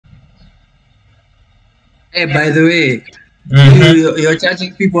Hey, by the way, you're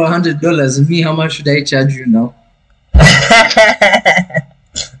charging people $100. And me, how much should I charge you now?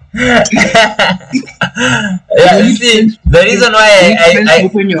 Yeah, you see, the reason why I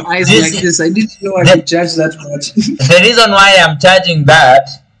open your eyes like this, I didn't know I could charge that much. The reason why I'm charging that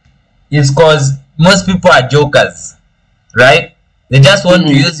is because most people are jokers, right? They just want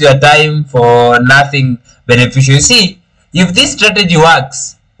to use your time for nothing beneficial. You see, if this strategy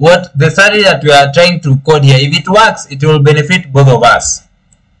works, what the strategy that we are trying to code here, if it works, it will benefit both of us.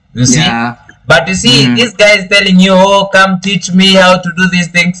 You see? Yeah. But you see, this guy is telling you, oh, come teach me how to do these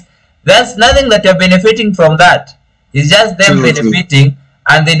things. There's nothing that you're benefiting from that. It's just them benefiting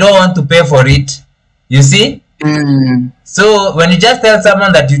and they don't want to pay for it. You see? So when you just tell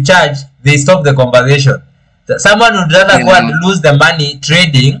someone that you charge, they stop the conversation. Someone would rather go and lose the money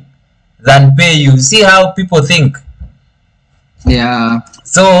trading than pay you. See how people think? Yeah.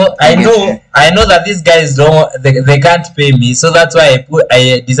 So I know that these guys they can't pay me, so that's why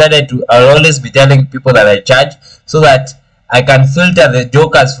I decided to I'll always be telling people that I charge so that I can filter the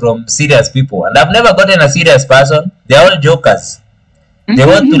jokers from serious people. And I've never gotten a serious person. They're all jokers. They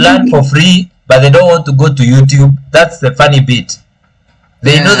want to learn for free, but they don't want to go to YouTube. That's the funny bit.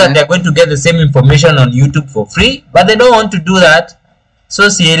 They know that they're going to get the same information on YouTube for free, but they don't want to do that. So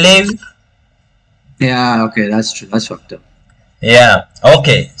sielewi. Yeah, okay, that's true. That's fucked up. Yeah.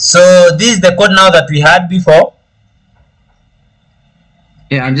 Okay. So this is the code now that we had before.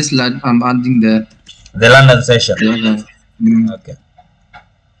 Yeah, I'm adding the London session. Okay.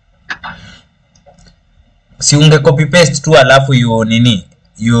 Si unge copy paste tu alafu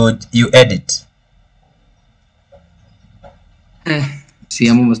you edit. See,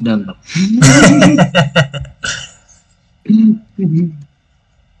 I'm almost done now.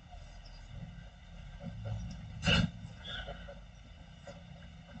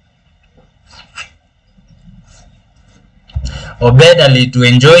 Obedally to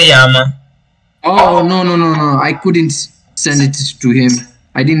enjoy Yama. Oh no! I couldn't send it to him.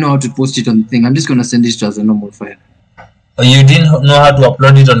 I didn't know how to post it on the thing. I'm just gonna send it as a normal file. Oh, you didn't know how to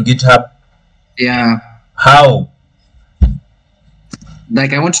upload it on GitHub? Yeah. How?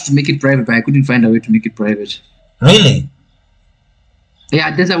 Like I wanted to make it private, but I couldn't find a way to make it private. Really?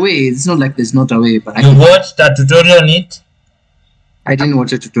 Yeah, there's a way. It's not like there's not a way, but you watched a tutorial on it? I didn't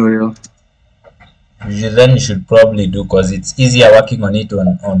watch a tutorial. Then you should probably do, because it's easier working on it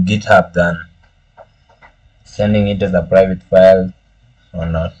on GitHub than sending it as a private file or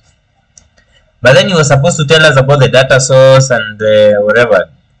not. But then you were supposed to tell us about the data source and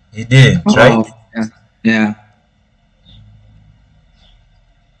whatever. You didn't, right? Yeah.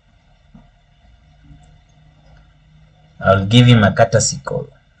 I'll give him a courtesy call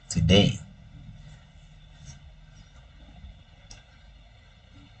today.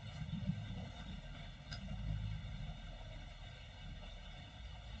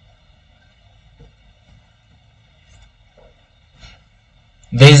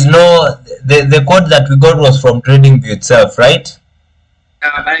 There is no the code that we got was from TradingView itself, right?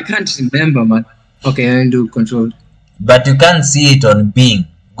 But I can't remember, man. Okay, I do control. But you can't see it on Bing.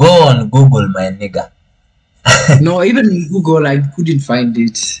 Go on Google, my nigga. No, even in Google, I couldn't find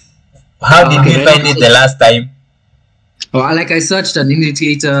it. How did you find it the last time? Oh, like I searched an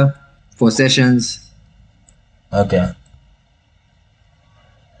indicator for sessions. Okay.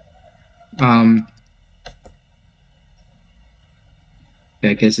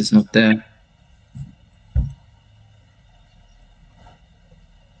 I guess it's not there.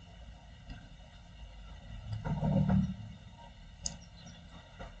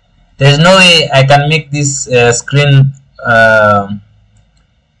 There's no way I can make this screen.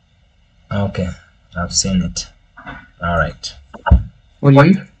 Okay, I've seen it. All right. What do you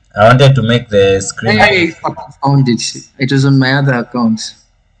mean? I wanted to make the screen. I found it. It was on my other account.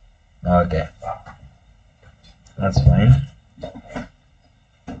 Okay, that's fine.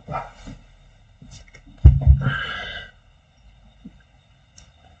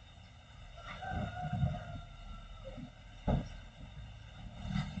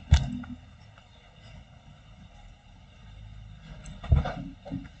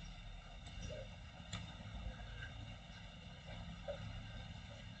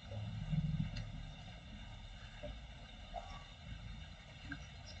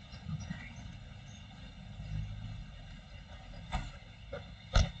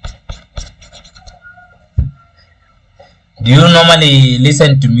 Do you normally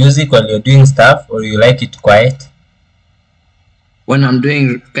listen to music while you're doing stuff, or you like it quiet? When I'm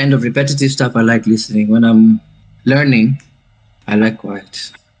doing kind of repetitive stuff, I like listening. When I'm learning, I like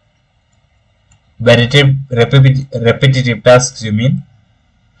quiet. By repetitive tasks, you mean?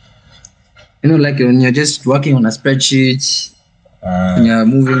 You know, like when you're just working on a spreadsheet, when you're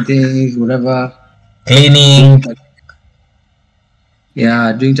moving things, whatever. Cleaning.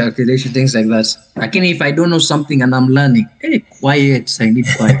 Yeah, doing calculation, things like that. Like if I don't know something and I'm learning, hey, quiet. I need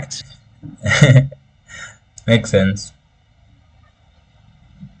quiet. Makes sense.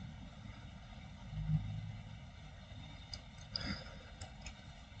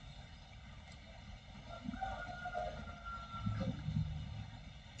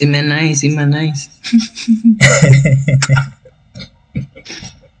 Nice.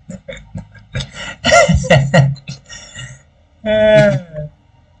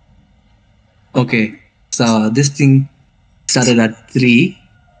 Okay, so this thing started at 3.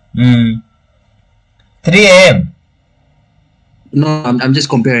 3 a.m. No, I'm just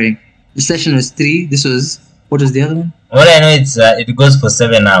comparing. The session was 3. This was, what was the other one? What I know is it goes for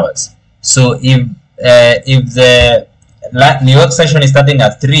 7 hours. So if the New York session is starting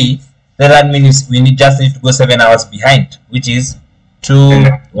at 3, then that means we just need to go 7 hours behind, which is 2,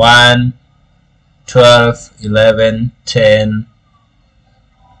 1, 12, 11, 10,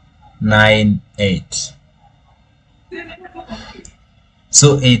 9, 8.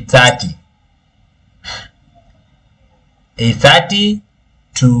 So 8:30. 8:30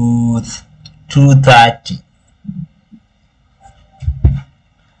 to 2:30.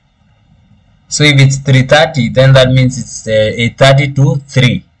 So if it's 3:30, then that means it's 8:30 to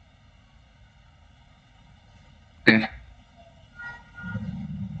 3. Okay.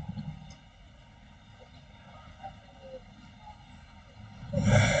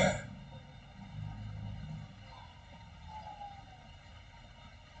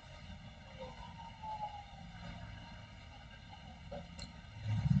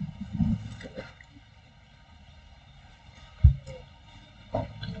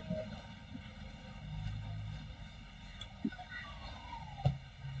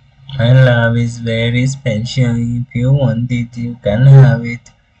 My love is very special. If you want it, you can have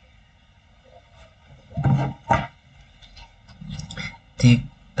it. Tick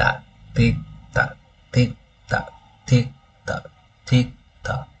tock, tick tock, tick tock, tick tock, tick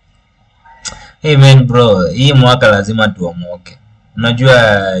tock. Hey man bro, hii mwaka lazima tuomoke.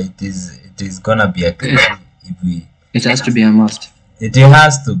 Unajua it is gonna be a crazy if we. It has to be a must. It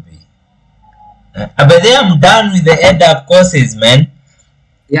has to be. But then I'm done with the EDAP courses, man.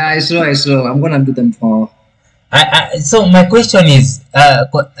 Yeah, I saw. I'm gonna do them for. So my question is,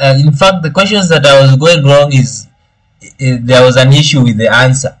 in fact, the questions that I was going wrong is there was an issue with the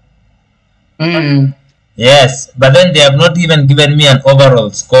answer. Yes, but then they have not even given me an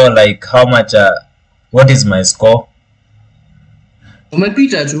overall score, like how much. What is my score? Oh, my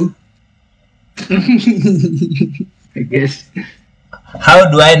Peter too. I guess.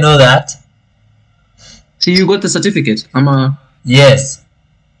 How do I know that? So you got the certificate. Yes.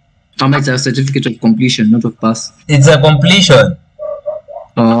 It's a certificate of completion, not of pass. It's a completion.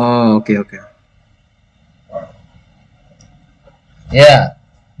 Oh, okay. Yeah,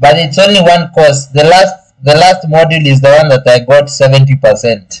 but it's only one course. The last module is the one that I got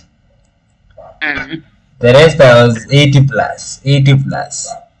 70%. The rest I was 80 plus.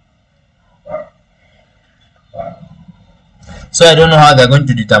 So I don't know how they're going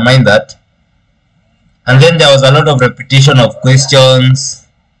to determine that. And then there was a lot of repetition of questions.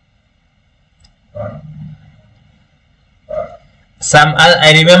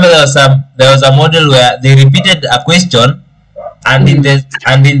 I remember there was a model where they repeated a question, and in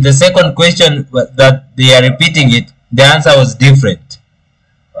the second question that they are repeating it, the answer was different.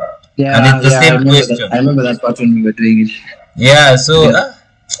 Yeah, and it's the same question. I remember that part when we were doing it. Yeah, so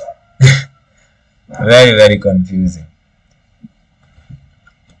very, very confusing.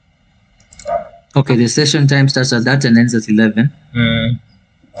 Okay, the session time starts at that and ends at 11.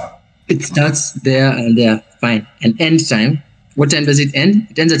 It starts there and there, fine. And end time, what time does it end?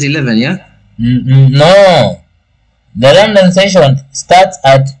 It ends at 11, yeah? No, the London session starts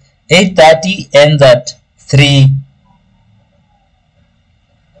at 8:30, ends at 3.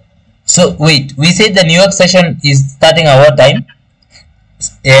 So wait, we said the New York session is starting at what time?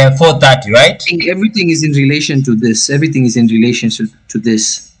 4:30, right? I think everything is in relation to this. Everything is in relation to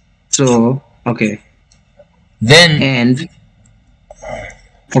this. So, okay. Then and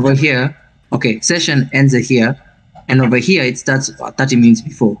over here, okay, session ends here, and over here it starts 30 minutes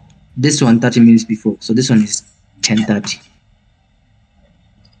before. This one 30 minutes before. So this one is 10:30.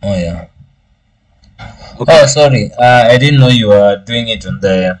 Oh yeah. Okay. Oh sorry, I didn't know you were doing it on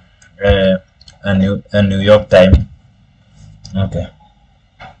the New York time. Okay,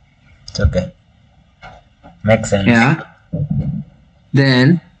 it's okay. Makes sense. Yeah.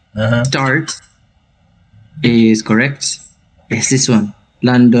 Then start is correct. It's this one.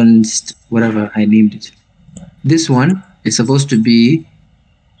 London's, whatever I named it. This one is supposed to be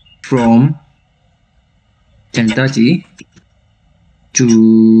from 10:30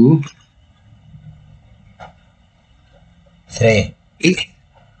 to 3. 8.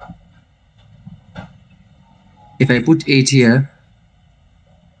 If I put 8 here,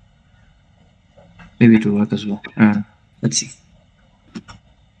 maybe it will work as well. Let's see.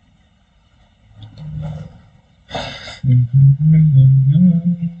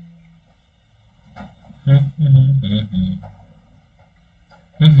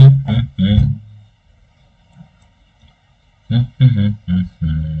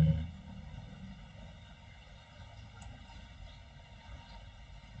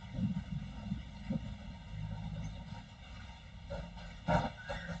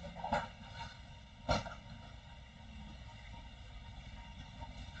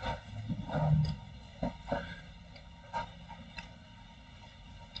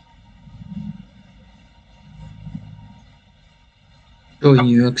 Oh,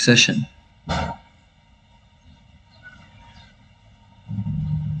 New York session.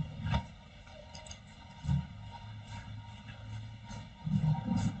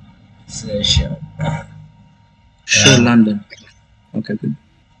 Session. Show London. Okay, good.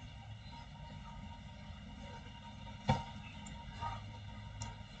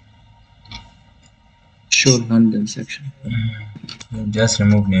 Show London section. Just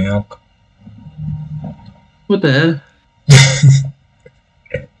remove New York. What the hell?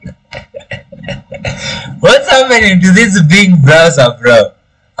 What's happening to this big browser, bro?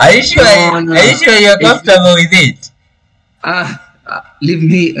 Are you sure? No. Are you sure you're comfortable with it? Leave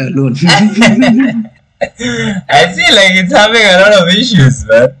me alone. I feel like it's having a lot of issues,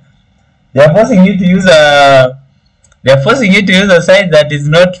 man. They're forcing you to use a. They're forcing you to use a site that is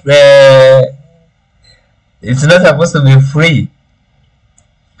not. It's not supposed to be free.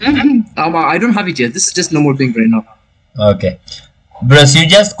 I don't have it yet. This is just normal thing right now. Okay, bro. So you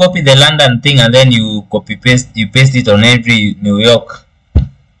just copy the London thing and then you copy paste. You paste it on every New York.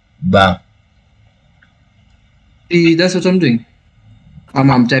 Bam. See, that's what I'm doing.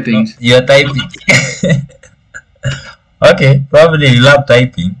 I'm typing. No, you're typing. Okay, probably you love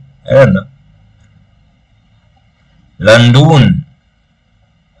typing. I don't know. London.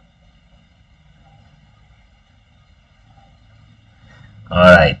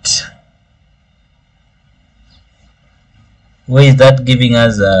 Alright. Why is that giving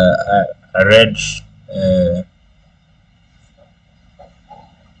us a red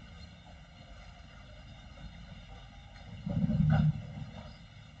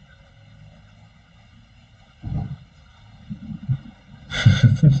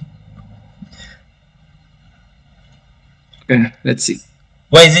Okay, let's see.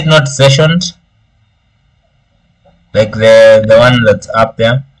 why is it not sessioned? Like the one that's up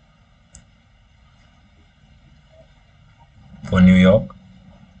there for New York.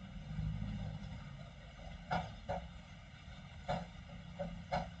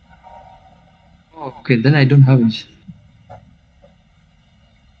 Oh, okay, then I don't have it.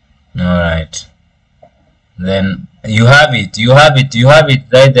 Alright. Then you have it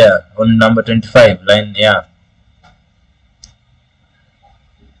right there on number 25 line, yeah.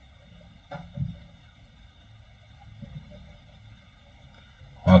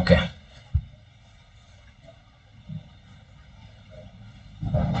 Okay.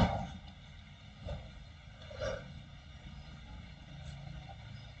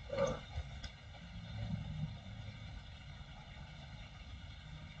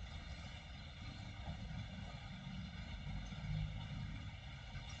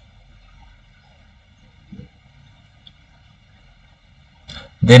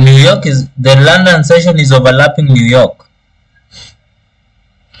 The London session is overlapping New York.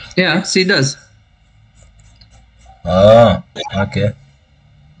 Yeah, see, it does. Oh, okay.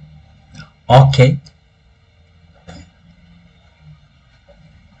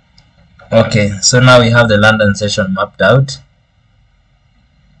 Okay, so now we have the London session mapped out.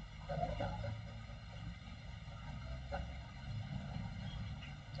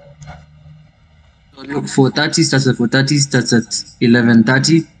 So look, 4:30 starts at 4:30, starts at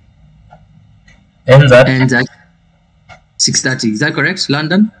 11:30. Ends at 6:30. Is that correct,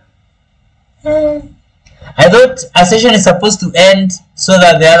 London? I thought a session is supposed to end so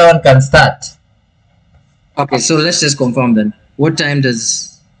that the other one can start. Okay, so let's just confirm then. What time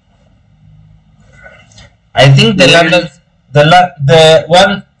does? I think the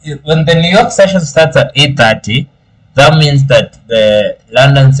one when the New York session starts at 8:30, that means that the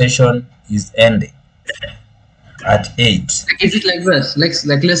London session is ending at 8. Is it like this?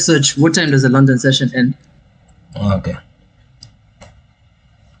 Let's search. What time does the London session end? Okay.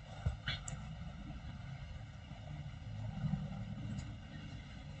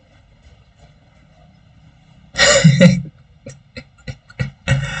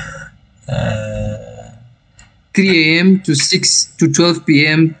 3 a.m. to 6 to 12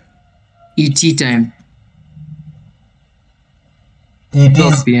 p.m. ET time. It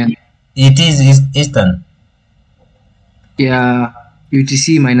 12 is. p.m. It is Eastern. Yeah,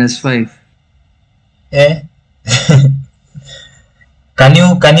 UTC -5. Eh? Can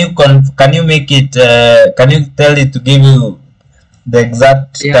you make it? Can you tell it to give you the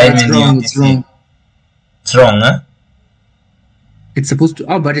exact Yeah, time it's in wrong. UTC? It's wrong. It's wrong, huh? It's supposed to.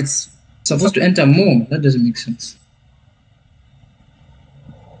 Oh, but it's supposed to enter more. That doesn't make sense.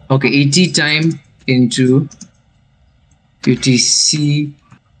 Okay, ET time into UTC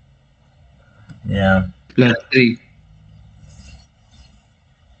Yeah. +3.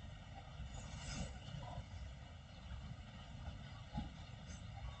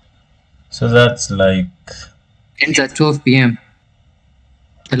 So that's like Ends at 12 p.m.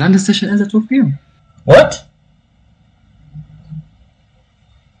 The London session ends at 12 p.m. what?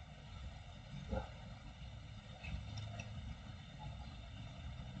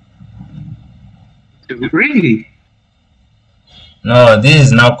 Really? No, this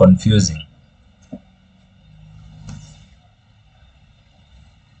is now confusing.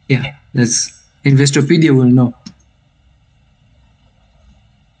 Yeah, that's Investopedia will know.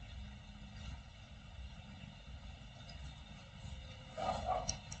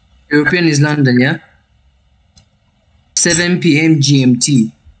 European is London, yeah? 7 p.m.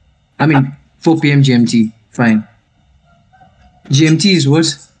 GMT. I mean, 4 p.m. GMT. Fine. GMT is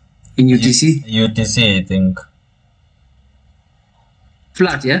what? In UTC? UTC, I think.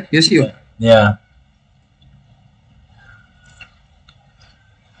 Flat, yeah? Yes, you. Yeah.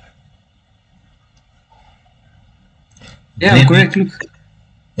 Yeah, I'm correct. Look.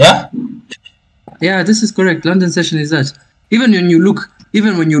 Yeah? Yeah, this is correct. London session is that. Even when you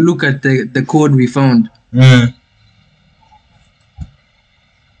look at the code we found.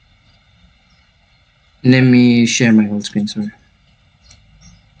 Let me share my whole screen, sorry.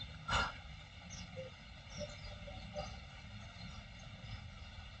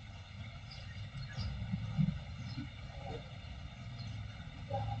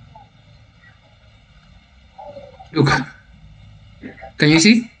 Look. Can you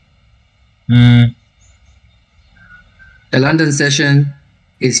see? The London session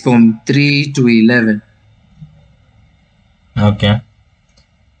is from 3 to 11. Okay.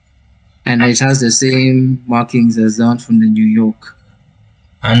 And it has the same markings as the one from the New York.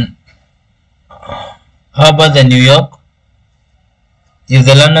 And how about the New York? If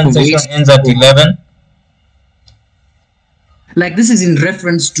the London session ends at 11? Like this is in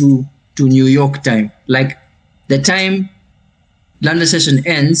reference to New York time. Like the time London session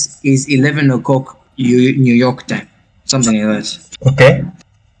ends is 11 o'clock New York time. Something like that. Okay.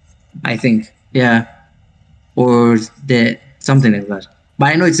 I think. Yeah. Or something like that. But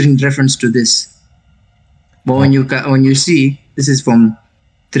I know it's in reference to this. But when you see this is from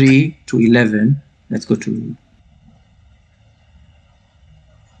 3 to 11, let's go to.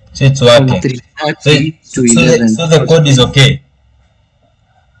 So it's working. 3:30 to 11. So the code is okay.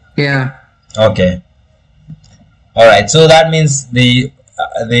 Yeah. Okay. All right. So that means they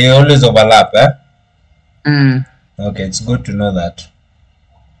always overlap, eh? Okay, it's good to know that.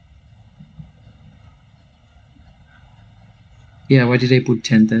 Yeah. Why did I put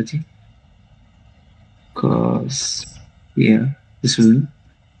 10:30? Because this was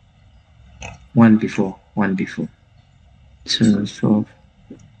one before. So 12.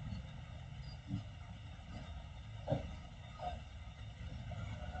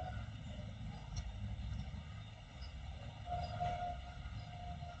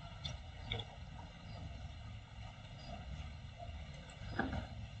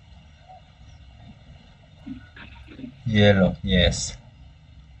 Yellow, yes.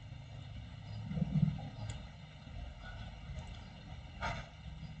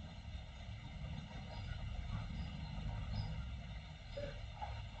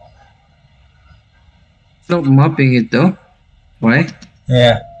 Stop mapping it though. Why?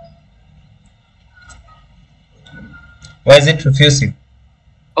 Yeah. Why is it refusing?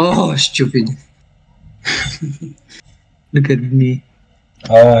 Oh, stupid. Look at me.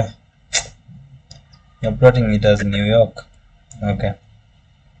 Oh, you're plotting it as New York. Okay.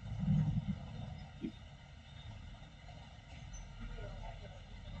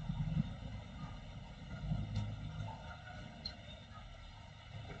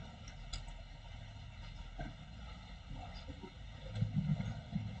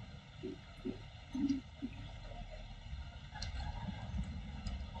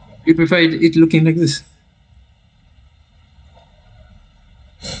 You prefer it looking like this?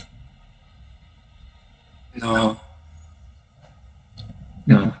 No.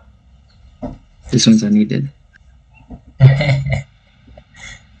 These ones are needed.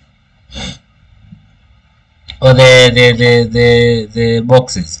 Or the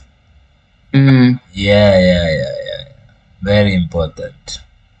boxes. Yeah. Very important.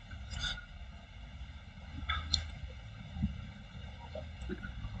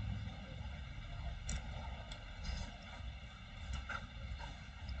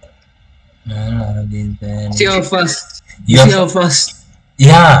 See how fast. Yeah. See how fast.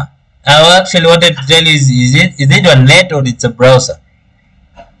 Yeah. I actually wanted to tell you, is it on net or it's a browser?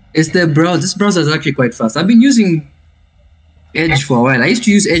 It's the browser. This browser is actually quite fast. I've been using Edge for a while. I used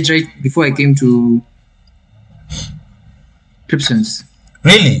to use Edge right before I came to Cryptons.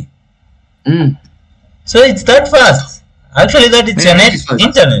 Really? So it's that fast? Actually, that it's your net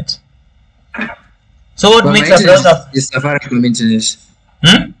internet. So what makes a browser? It's Safaricom internet.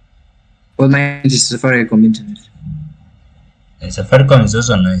 Well, mine is Safaricom internet. Safaricom is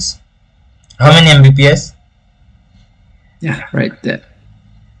also nice. How many Mbps? Yeah, right there.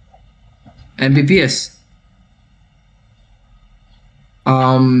 Mbps.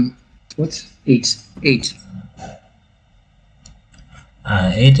 What? 8. 8.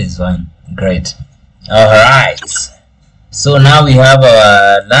 8 is fine. Great. Alright. So now we have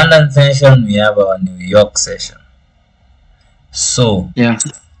our London session, we have our New York session. So yeah.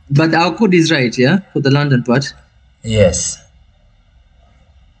 But our code is right, yeah? For the London part? Yes.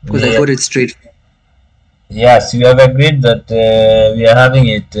 Because I got it straight. Yes, we have agreed that we are having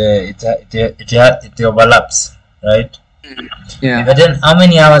it overlaps, right? Yeah. But then how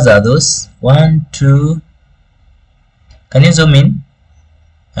many hours are those? 1, 2. Can you zoom in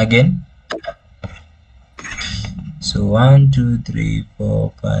again? So 1, 2, 3,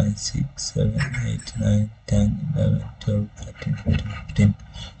 4, 5, 6, 7, 8, 9, 10, 11, 12, 13, 14, 15.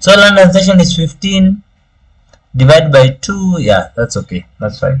 So London session is 15. Divide by 2. Yeah, that's okay.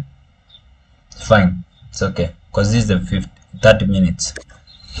 That's fine. It's fine. It's okay. Because this is the 30 minutes.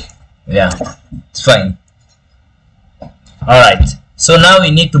 Yeah, it's fine. Alright. So now we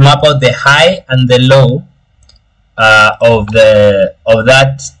need to map out the high and the low of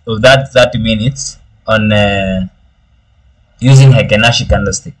that 30 minutes on using Hekenashi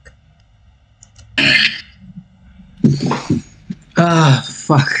candlestick.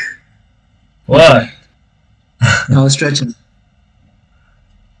 Fuck. What? I was stretching.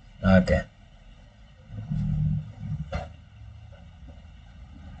 Okay.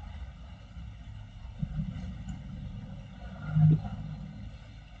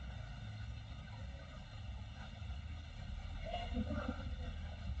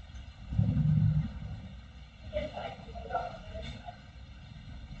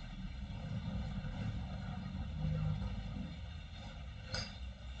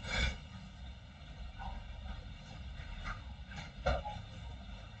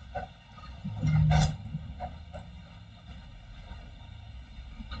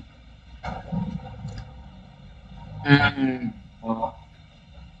 Wow.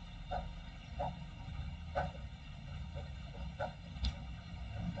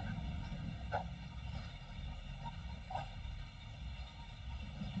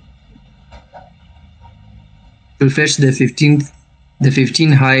 To fetch the 15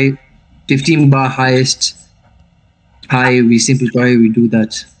 bar highest high, we simplify, we do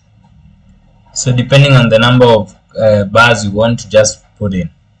that. So depending on the number of bars you want to just put in.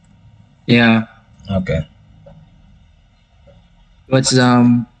 Yeah. Okay. What's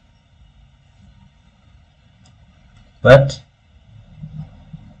But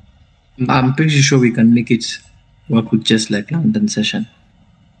I'm pretty sure we can make it work with just like London session.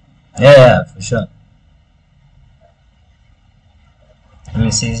 Yeah, for sure. I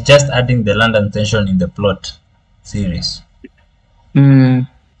mean, see, it's just adding the London tension in the plot series.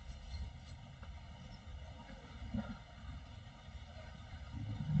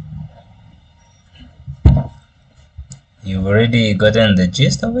 You've already gotten the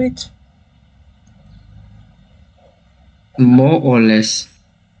gist of it? More or less.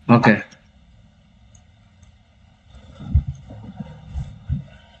 Okay.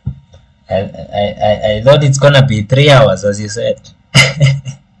 I thought it's gonna be 3 hours, as you said.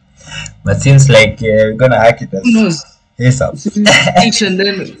 But seems like we're gonna hack it as who knows? Teach and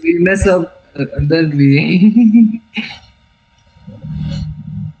then we mess up and then we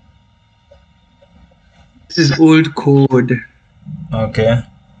This is old code. Okay.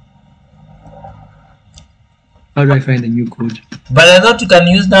 How do I find the new code? But I thought you can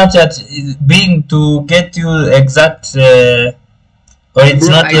use Snapchat being to get you exact or it's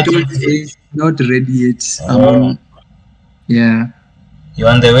Bro, not it's not ready yet. Oh. Yeah. You're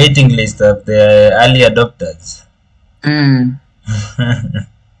on the waiting list of the early adopters.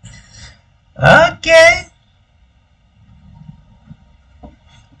 Okay.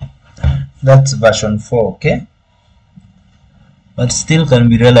 That's version 4, okay? but still can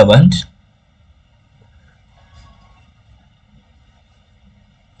be relevant.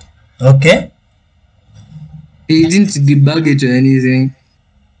 Okay. He didn't debug it or anything.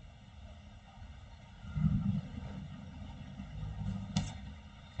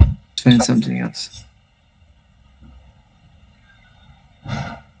 Let's find something else.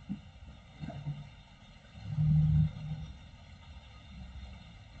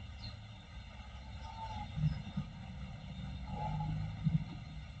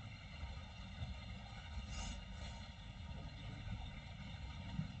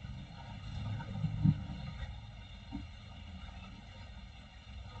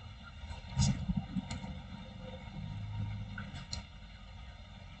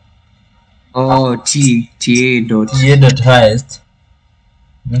 Oh, TA dot highest.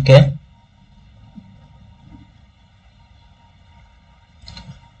 Okay.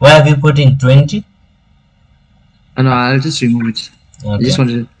 Why have you put in 20? Oh, no, I'll just remove it. Okay. I just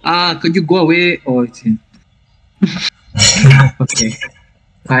wanted to, could you go away? Oh, it's in. Okay.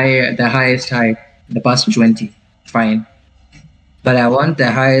 The highest high, the past 20. Fine. But I want the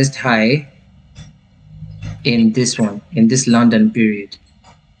highest high in this one, in this London period.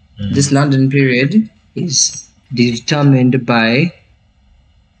 This London period is determined by...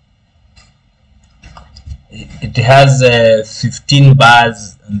 It has 15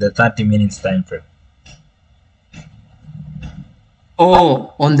 bars in the 30 minutes time frame.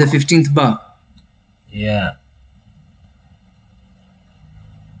 Oh, on the 15th bar. Yeah.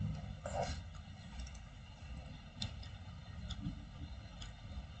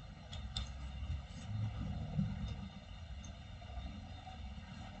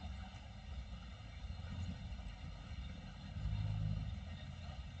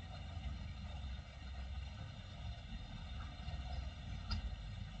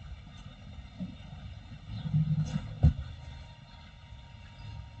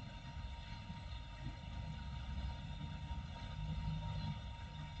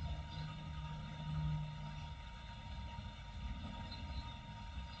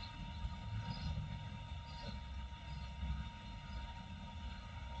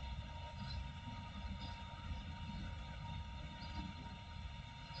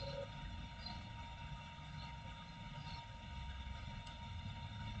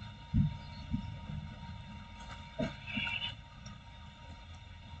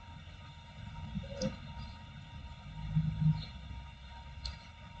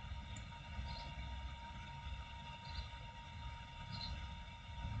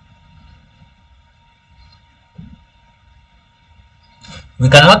 We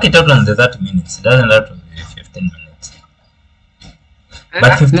can work it out on the 30 minutes. It doesn't have to be 15 minutes.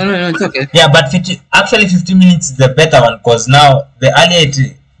 But 50, no, it's okay. Yeah, but 50, actually 15 minutes is the better one, because now the earlier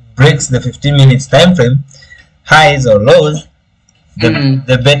it breaks the 15 minutes time frame, highs or lows,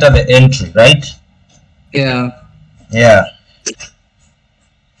 the better the entry, right? Yeah. Yeah.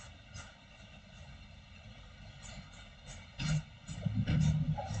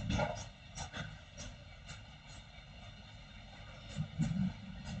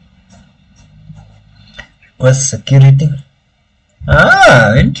 What's security?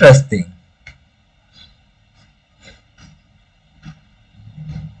 Ah, interesting.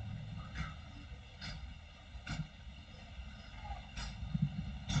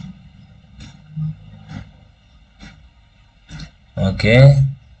 Okay.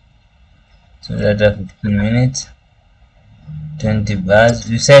 So that 15 minutes. 20 bars.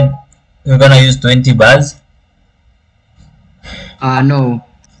 You said we're gonna use 20 bars? No.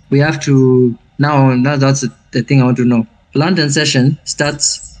 We have to now that's the thing I want to know. London session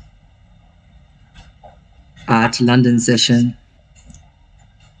starts at London session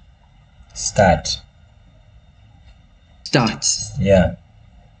Starts. Yeah.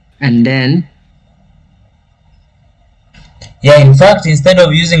 And then in fact, instead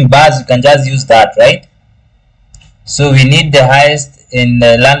of using bars, you can just use that, right? So we need the highest in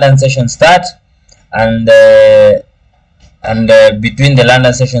the London session start and between the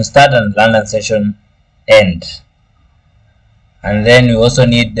London session start and London session end. And then we also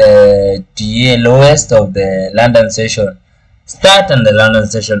need the TA lowest of the London session start and the London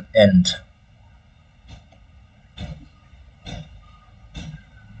session end.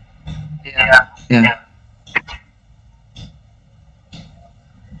 Yeah.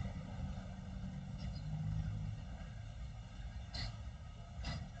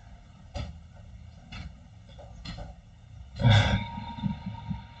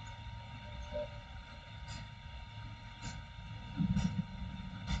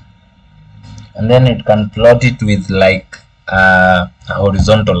 And then it can plot it with like a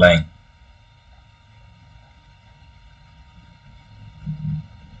horizontal line.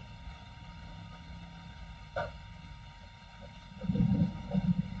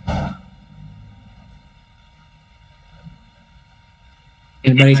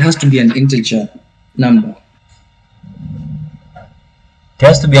 but it has to be an integer number. It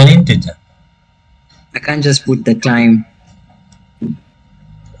has to be an integer. I can't just put the time.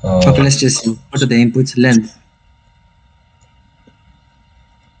 Oh. Okay, let's just see. What are the inputs? Length.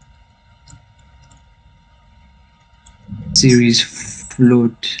 Series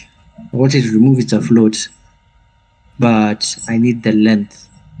float. What is remove? It's a float. But I need the length.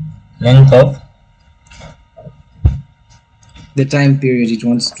 Length of? The time period it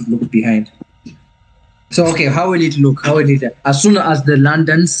wants to look behind. So okay, how will it look? How will it? As soon as the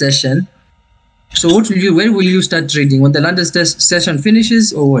London session. So what will you? When will you start trading? When the London session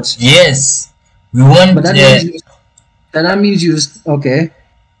finishes, or what? Yes, we want. But that means you. Okay.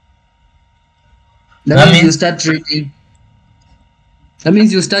 That means you start trading. That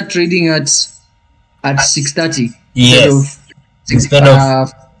means you start trading at 6:30. Yes. Instead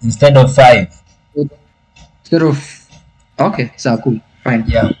of 5. Instead of. Okay, so cool, fine.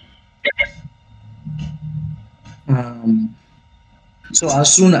 Yeah. So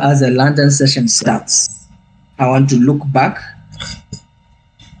as soon as the London session starts, I want to look back.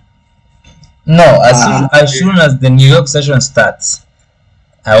 No, as soon as the New York session starts,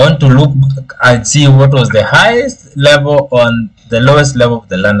 I want to look back and see what was the highest level on the lowest level of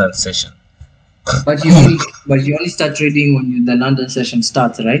the London session. But you only start trading when the London session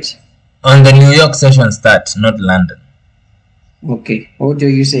starts, right? On the New York session starts, not London. Okay, what are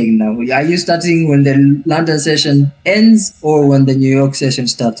you saying now? Are you starting when the London session ends or when the New York session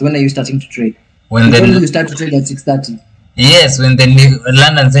starts? When are you starting to trade? When you start to trade at 6:30? Yes, when the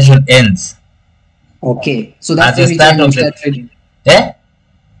London session ends. Okay, so that's the time you start trading. Yeah?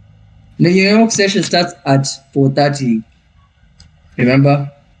 The New York session starts at 4:30. Remember?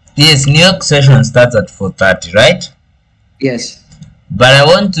 Yes, New York session starts at 4:30, right? Yes. But I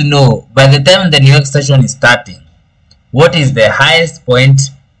want to know, by the time the New York session is starting, what is the highest point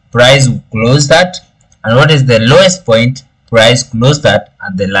price closed at, and what is the lowest point price closed at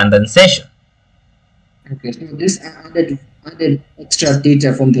the London session? Okay, so this added extra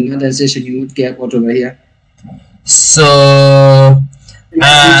data from the London session you would get out over here. So you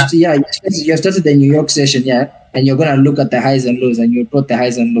started the New York session, and you're gonna look at the highs and lows, and you plot the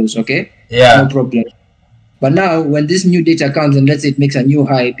highs and lows, okay? Yeah. No problem. But now, when this new data comes and let's say it makes a new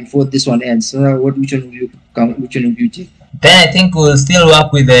high before this one ends, so which one will you take? Then I think we'll still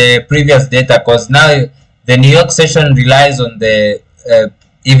work with the previous data, because now the New York session relies on the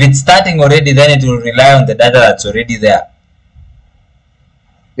if it's starting already, then it will rely on the data that's already there.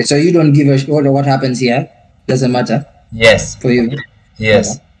 Okay, so you don't give a shit what happens here. Doesn't matter. Yes. For you.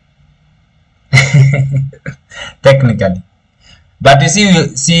 Yes. Technically. But you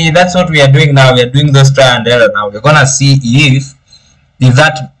see, that's what we are doing now. We are doing those trial and error now. We're gonna see if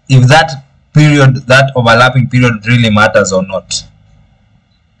that period, that overlapping period, really matters or not.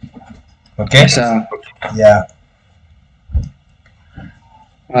 Okay. So, yeah.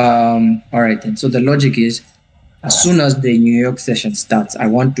 All right then. So the logic is, as soon as the New York session starts, I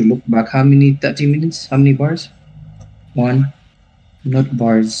want to look back. How many 30 minutes? How many bars? 1, not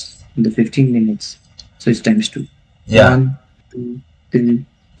bars. The 15 minutes. So it's times 2. Yeah. 1, 2, 3,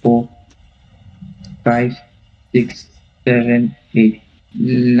 4, 5, 6, 7, 8,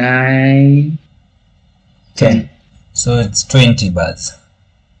 9, 10. So it's 20 bars.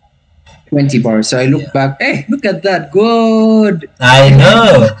 20 bars. So I look back. Hey, look at that. Good. I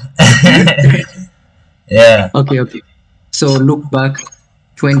know. Yeah. Okay. So look back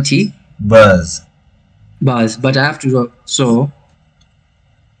 20 bars. But I have to go. So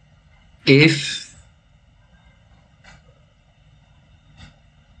if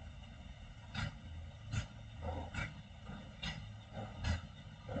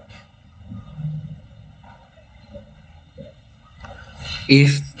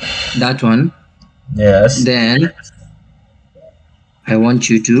that one, yes, then I want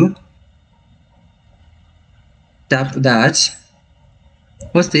you to tap that.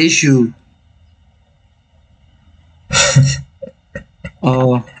 What's the issue?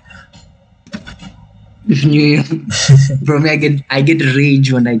 Oh, bro, me, I get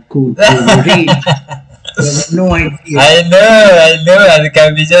rage when I code. Rage. You have no idea. I know, and it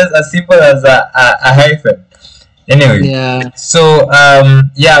can be just as simple as a hyphen. Anyway, yeah. So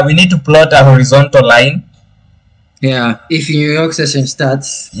we need to plot a horizontal line. Yeah, if New York session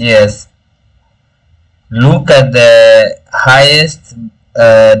starts. Yes. Look at the highest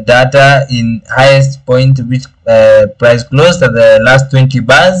data in highest point which price closed at the last 20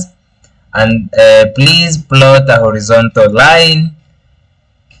 bars, and please plot a horizontal line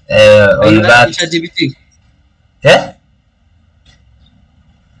on that. Yeah.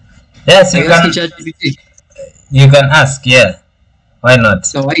 Yes, you can. ChatGPT? You can ask. Yeah. Why not?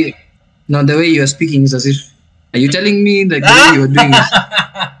 So why? No, the way you are speaking is as if. Are you telling me like the way you are doing it?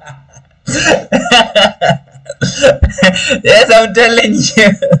 Yes, I'm telling you.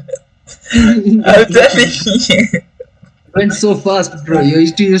 I'm telling you. Went so fast, bro. You're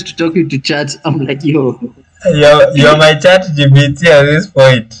still used to talking to chat. I'm like, yo. You're my chat GPT at this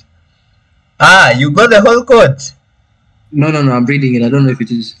point. Ah, you got the whole code. No. I'm reading it. I don't know if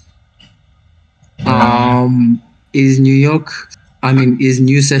it is. Is New York? I mean, is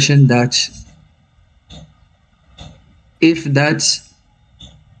new session that if that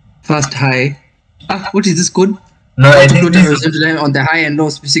first high? What is this code? No, How I to think plot a this. horizontal line on the high and low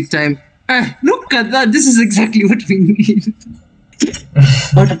specific time. Look at that. This is exactly what we need.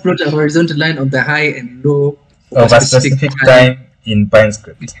 How to plot a horizontal line on the high and low Of a specific time in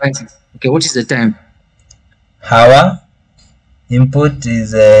PineScript. Okay, what is the time? Hour. Input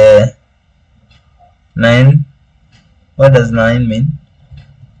is 9. What does 9 mean?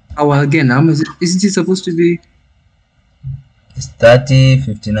 Hour again. Isn't it supposed to be? It's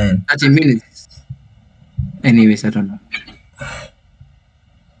 30:59. 30 minutes. Anyways, I don't know.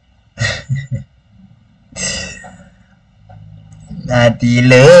 Nati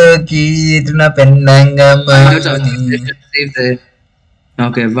loki tunapendanga maoni. Save the.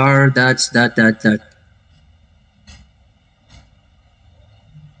 Okay, var that.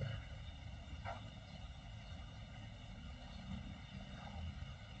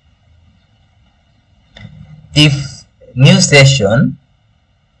 If new session,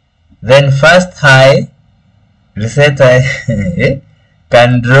 then first high reset high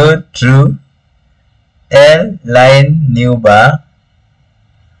can draw through L line new bar.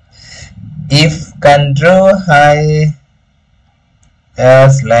 If can draw high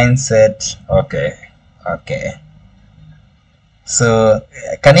else line set. Okay. So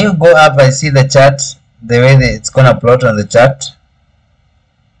can you go up? I see the chart, the way it's gonna plot on the chart.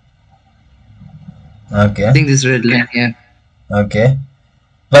 Okay. I think this red line, yeah. Okay.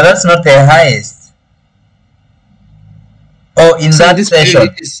 But that's not the highest. Oh, in So that this session.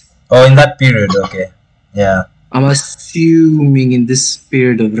 period is, Oh, in that period. Okay. Yeah. I'm assuming in this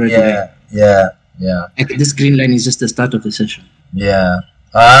period of red line. Yeah. Like this green line is just the start of the session. Yeah.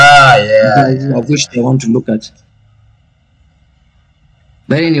 Of which they want to look at.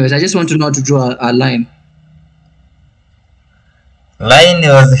 But anyways, I just want to know how to draw a line. Line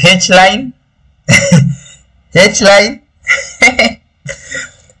was H line. H line.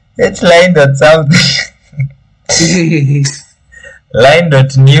 H line dot something. Line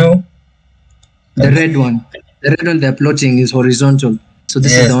dot new. The red one they're plotting is horizontal. So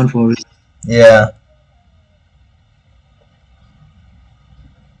this is the one for horizontal. Yeah.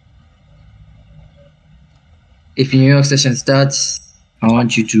 If New York session starts, I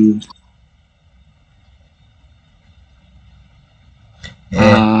want you to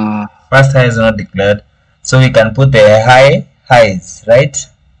first high is not declared, so we can put the highs, right?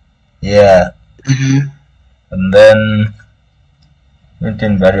 Yeah. And then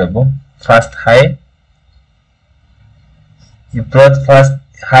built-in variable first high. You plot first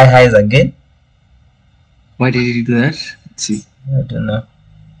highs again. Why did you do that? Let's see. I don't know.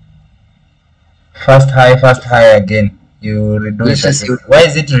 First high again. You redo it again. Why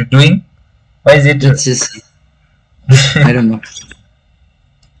is it redoing? Why is it? Let's just see. I don't know.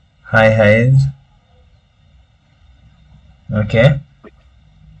 Highs. Okay.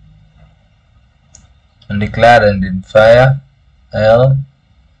 Undeclared identifier L.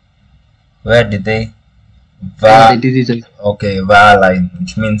 Where did they? They did it. Okay, var line,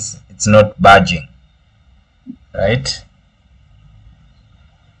 which means it's not badging, right?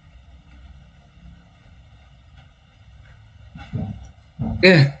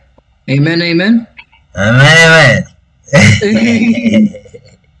 Yeah. Amen.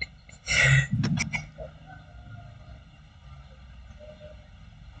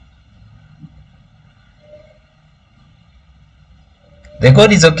 The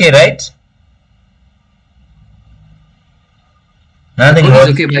code is okay, right? Nothing wrong.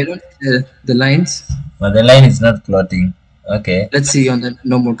 Okay, but I don't see the lines. But the line is not plotting. Okay. Let's see on the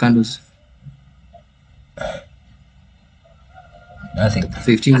normal candles. Nothing.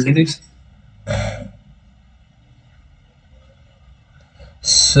 15 minutes.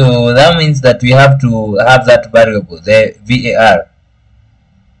 So that means that we have to have that variable, the VAR.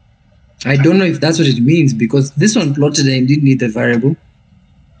 I don't know if that's what it means, because this one plotted and didn't need the variable.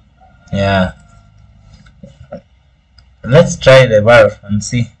 Yeah. Let's try the var and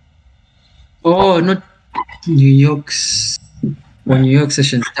see. Oh, not New York's. When New York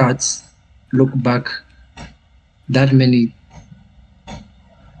session starts, look back that many.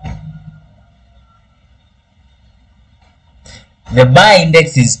 The bar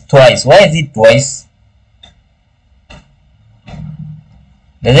index is twice. Why is it twice?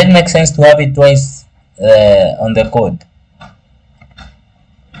 Does it make sense to have it twice on the code?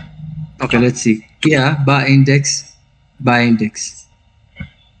 Okay, let's see. Here, bar index, bar index.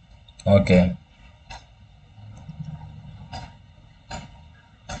 Okay.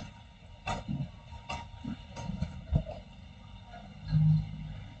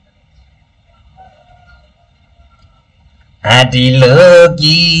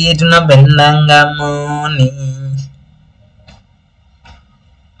 Adiloki tunapendanga moni.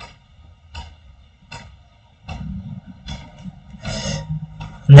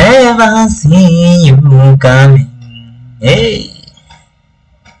 Never see you coming. Hey.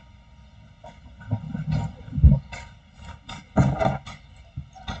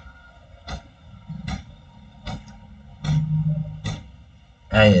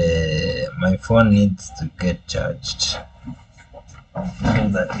 My phone needs to get charged.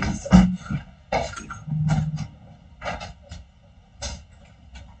 That is.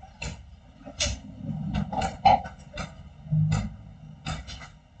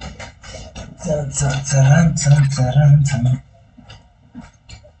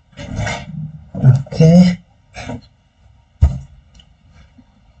 Okay.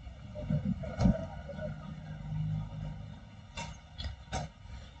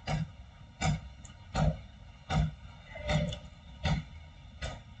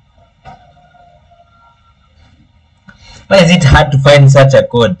 Why is it hard to find such a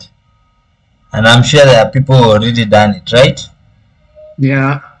code? And I'm sure there are people who already done it, right?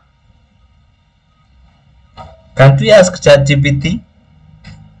 Yeah. Can't we ask ChatGPT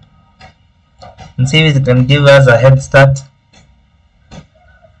and see if it can give us a head start?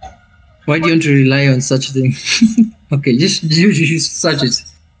 Why do you want to rely on such a thing? Okay, just search it.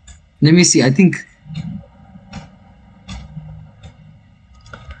 Let me see. I think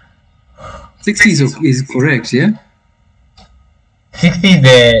 60 is correct, yeah? 60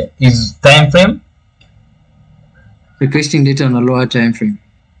 is time frame. Requesting data on a lower time frame.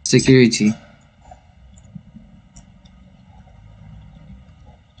 Security.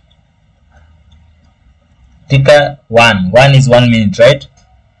 Ticker 1. 1 is 1 minute, right?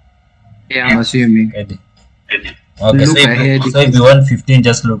 Yeah, I'm assuming. Okay, Look so ahead. if you want 15,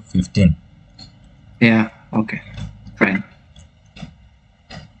 just look 15. Yeah, okay. Fine.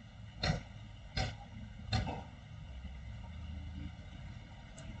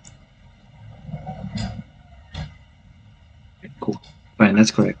 Cool. Fine,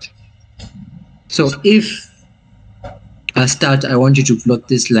 that's correct. So if I start, I want you to plot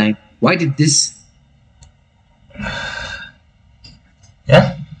this line. Why did this?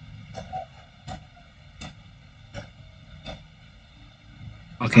 Yeah?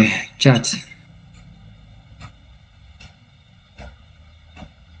 Okay, chat.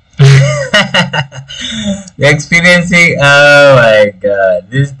 You're experiencing, oh my god,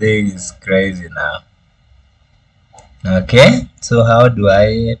 this thing is crazy now. Okay, so how do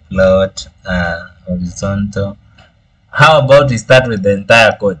I plot horizontal? How about we start with the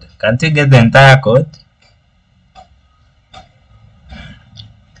entire code? Can't you get the entire code?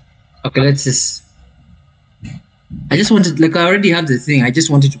 Okay, let's just. I just wanted, like, I already have the thing. I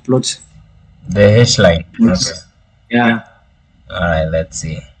just wanted to plot the H line. Okay. Yeah. All right, let's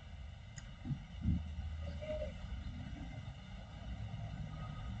see.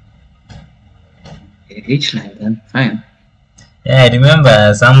 H line then, fine. Yeah, I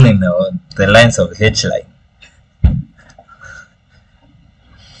remember something about the lines of H line.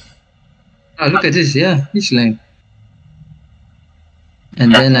 Oh, look at this, yeah, H line.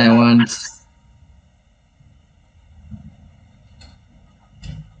 And then I want.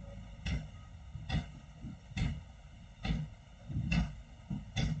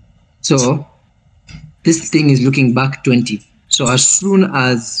 So this thing is looking back 20. So as soon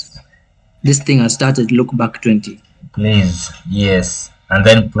as this thing has started, look back 20. Please, yes. And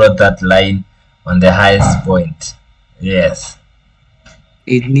then plot that line on the highest point. Yes.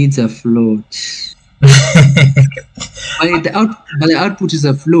 It needs a float. But the output is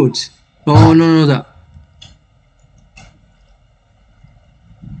a float. Oh no, that.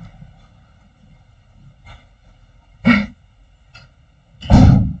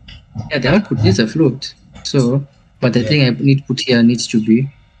 Yeah, the output is a float. So, but the thing I need to put here needs to be.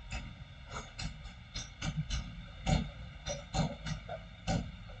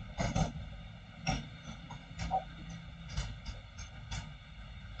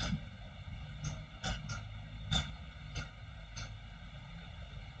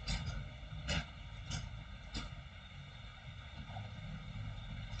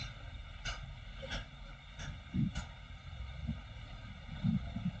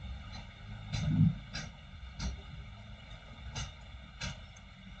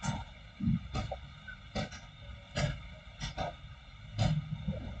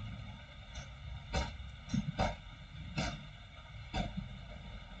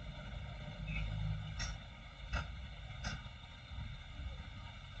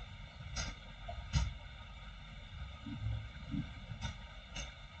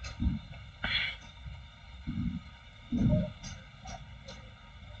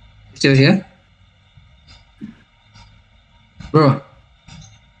 Still here? Bro.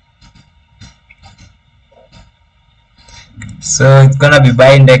 So it's gonna be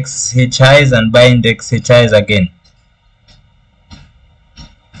buy index H highs and buy index H highs again.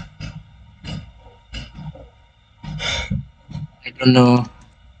 I don't know.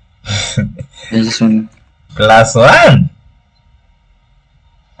 There's this one. +1.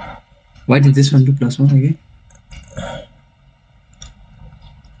 Why did this one do +1 again?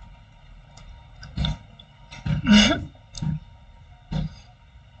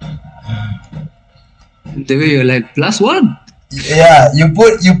 The way you're like +1. Yeah, you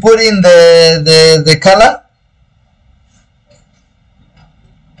put in the color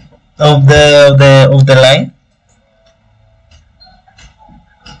of the line.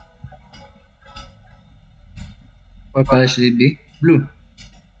 What color should it be? Blue.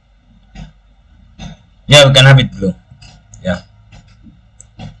 Yeah, we can have it blue. Yeah.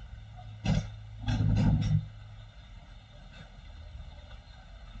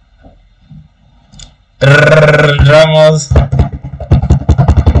 Ramos.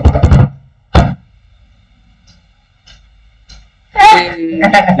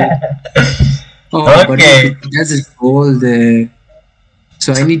 Oh, Okay. but that's it all the.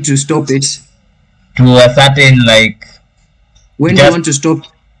 So I need to stop it. To a certain, like, When do you Just- want to stop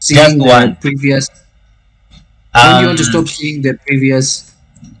just seeing the one. previous? When do you want to stop seeing the previous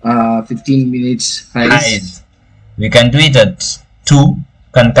 15 minutes highs? highs. We can do it at 2.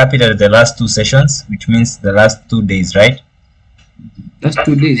 Can cap it at the last 2 sessions, which means the last 2 days, right? That's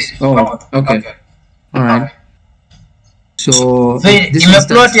 2 days. Oh, okay. All right. So So this one imeplot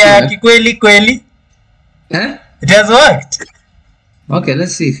starts ya here. kikweli kweli. Huh? It has worked. Okay,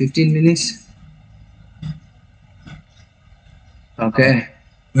 let's see. 15 minutes. Okay.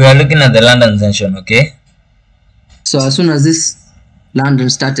 We are looking at the London session, okay? So as soon as this London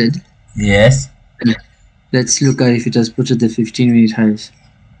started, Yes. let's look at if it has put at the 15-minute highs.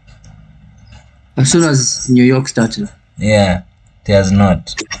 As soon as New York started, Yeah. It has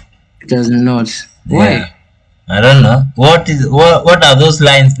not. it has not. Why? Yeah. I don't know. What are those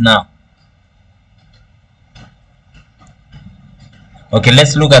lines now? Okay,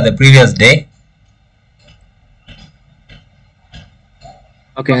 let's look at the previous day.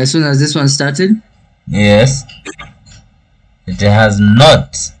 Okay, as soon as this one started, Yes. It has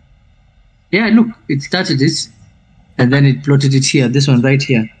not. yeah, look, it started this, and then it plotted it here. This one right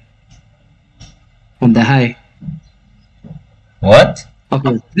here, on the high. What?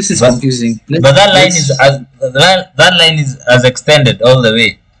 Okay, this is But- confusing. But that line is as extended all the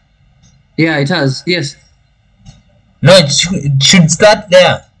way. Yeah, it has. Yes. No, it should start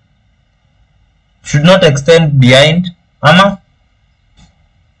there. Should not extend behind. Amma?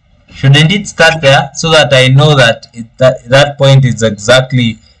 Shouldn't it start there so that I know that that point is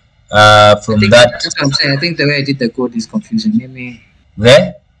exactly from that That's what I'm saying. I think the way I did the code is confusing. Maybe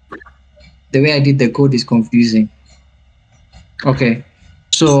there? the way I did the code is confusing. Okay,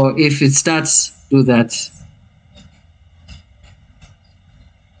 so if it starts, do that.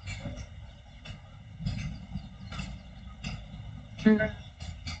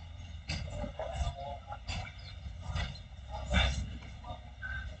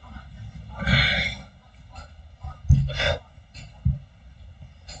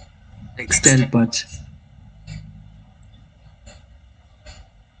 Extend, but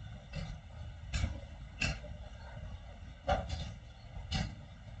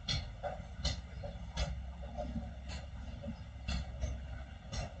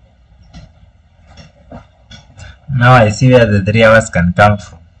Now I see where the 3 hours can come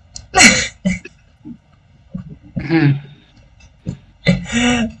from.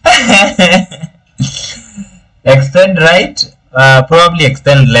 Extend right, probably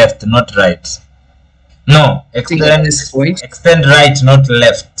extend left, not right. No, think at this point, extend right, not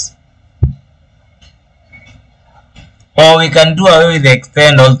left. Or we can do away with the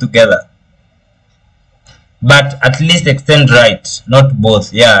extend altogether. But at least extend right, not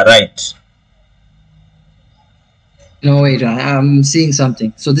both. Yeah, right. no wait, I'm seeing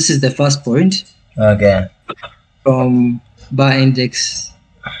something. So this is the first point Okay. from bar index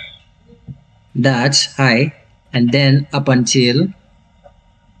that high, and then up until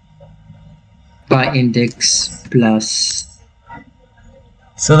bar index plus.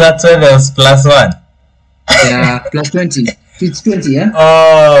 So that's why there was +1. Yeah, plus 20. It's 20, yeah?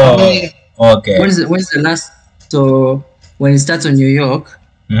 Oh, okay. When's the last? So when it starts on New York,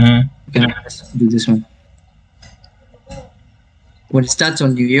 Mm-hmm. okay, let's do this one. When it starts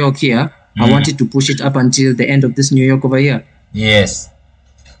on New York here, I wanted to push it up until the end of this New York over here. Yes.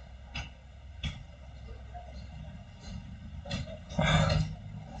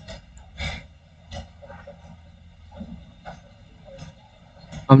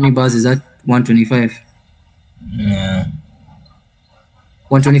 How many bars is that? 125. Yeah.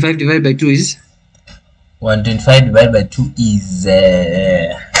 125 divided by 2 is? 125 divided by 2 is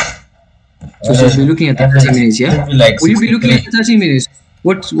So we'll be looking at 30 minutes, yeah? Like will you be looking at 30 minutes?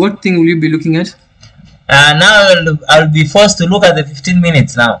 What thing will you be looking at? Now I'll be forced to look at the 15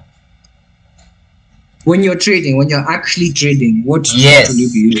 minutes now. When you're trading, when you're actually trading, what will you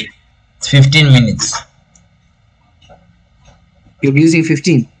be using? It's 15 minutes. You'll be using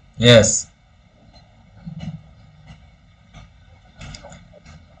 15? Yes.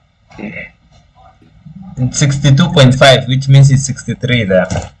 Okay. It's 62.5, which means it's 63 there.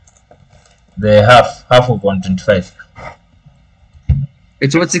 The half of 125.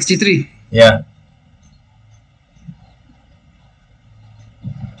 It's what, 63? Yeah.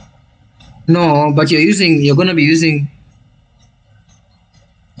 No, but you're gonna be using.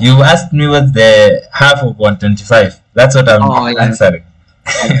 You asked me what's the half of 125. That's what I'm answering.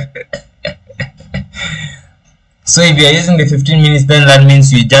 So if you're using the 15 minutes, then that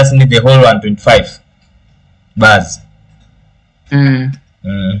means you just need the whole 125 bars.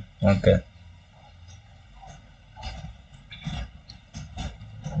 Okay.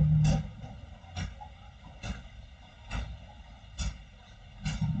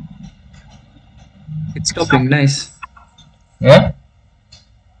 It's stopping, nice. Yeah.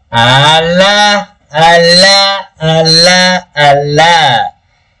 Allah.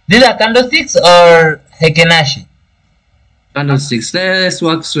 These are candlesticks or Hekenashi? Candlesticks. Let's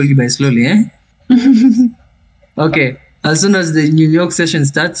work slowly by slowly, eh? Okay. As soon as the New York session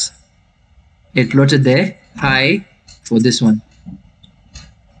starts, it plotted the high for this one.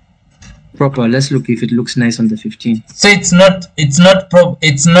 Proper. Let's look if it looks nice on the 15. So it's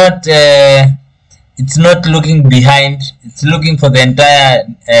not looking behind. It's looking for the entire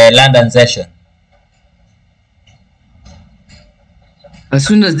London session. As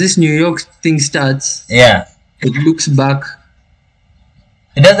soon as this New York thing starts, yeah, it looks back.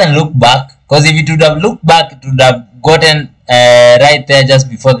 It doesn't look back, because if it would have looked back, it would have gotten right there just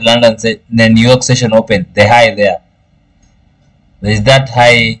before the New York session opened. The high there. There is that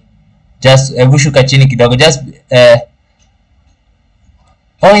high. Just bushuka chini kidogo. Just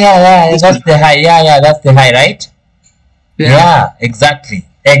oh yeah, that's the high. Yeah, that's the high, right? Yeah, exactly.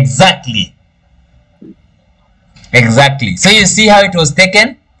 So you see how it was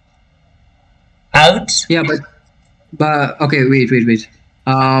taken out? Yeah, but okay, wait.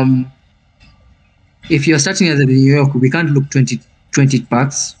 If you're starting at the New York, we can't look 20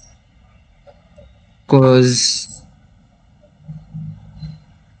 packs, because.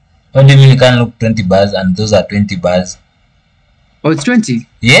 What do you mean you can't look 20 bars and those are 20 bars? Oh, it's 20?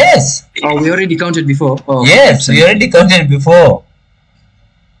 Yes. Oh, we already counted before. Oh, yes, we already counted before.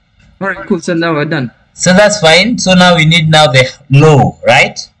 Alright, cool. So now we're done. So that's fine. So now we need the low,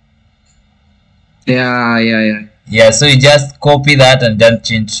 right? Yeah. Yeah, so you just copy that and then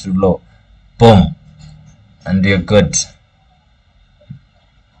change to low. Boom. And you're good.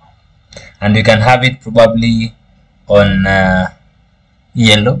 And you can have it probably on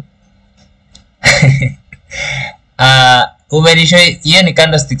yellow. Umenisho hiyo ni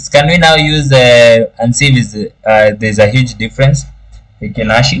candlesticks. Can we now use and see if there's a huge difference?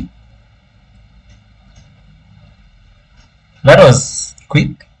 Hekenashi. That was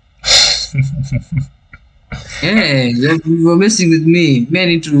quick. Yeah, you were messing with me. I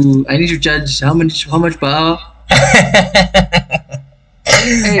need to charge how much per hour?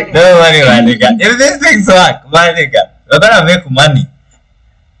 Hey. Don't worry, Manika. If these things work, Manika, we're gonna make money.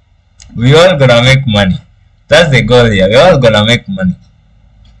 We all gonna make money. That's the goal here. We're all gonna make money.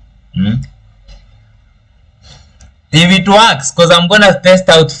 If it works, because I'm gonna test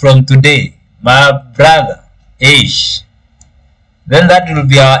out from today, my brother, Ish. Then that will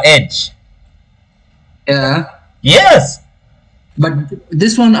be our edge. Yeah. Yes. But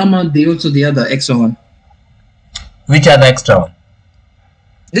this one, also the other extra one. Which other extra one?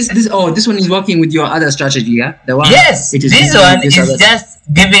 This one is working with your other strategy, yeah? The one. Yes. This one is just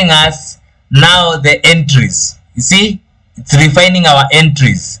giving us now the entries. You see, it's refining our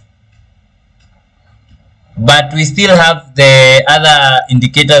entries. But we still have the other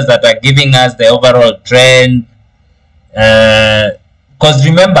indicators that are giving us the overall trend. Because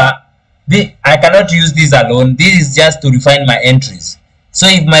remember, I cannot use this alone. This is just to refine my entries. So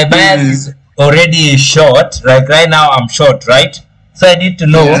if my bias is already short, like right now I'm short, right? So I need to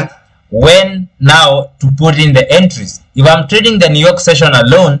know when now to put in the entries. If I'm trading the New York session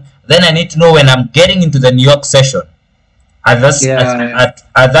alone, then I need to know when I'm getting into the New York session. At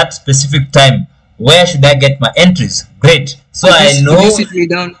that specific time, where should I get my entries? Great. So I know.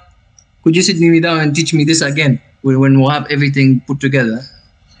 Could you sit me down and teach me this again when we'll have everything put together?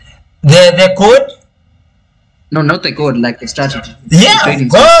 The code? No, not the code, like the strategy. Yeah,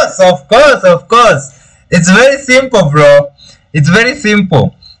 of course. It's very simple, bro. It's very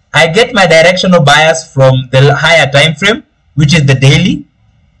simple. I get my directional bias from the higher time frame, which is the daily.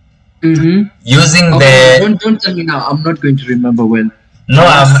 Using Don't tell me now. I'm not going to remember well. No,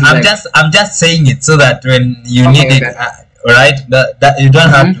 I'm just saying it so that when you need it, right? That you don't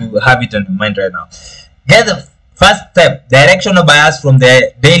have to have it on your mind right now. Get the first step: directional bias from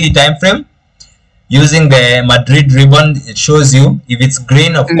the daily time frame. Using the Madrid ribbon, it shows you if it's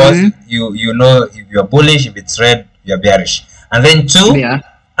green, of course, you know if you're bullish. If it's red, you're bearish. And then two,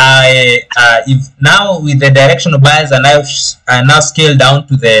 if now with the directional bias, I now scale down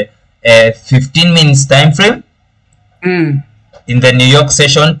to the 15 minutes time frame in the New York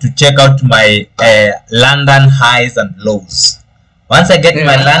session to check out my London highs and lows. Once I get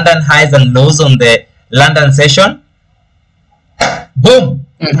my London highs and lows on the London session, boom,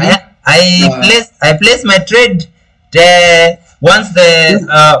 I place my trade. Once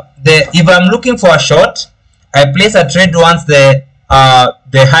if I'm looking for a short, I place a trade once the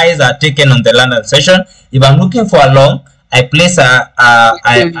highs are taken on the London session. If I'm looking for a long, I place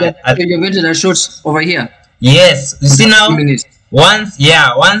you're going to the shorts over here. Yes, you see now. Once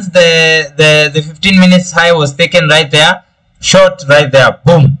the 15 minutes high was taken right there, short right there,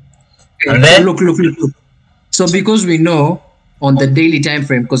 boom. And then look. So because we know on the daily time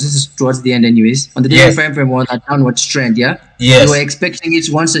frame, because this is towards the end anyways, on the daily time frame on that downward trend, you were expecting it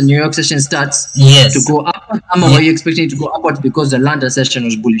once the New York session starts to go up. Were you expecting it to go upwards because the London session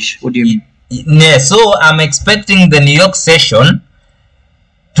was bullish? What do you mean? Yeah, so I'm expecting the New York session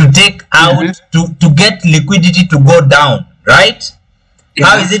to take out to get liquidity to go down, right?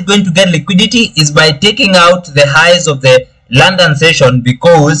 How is it going to get liquidity? Is by taking out the highs of the London session,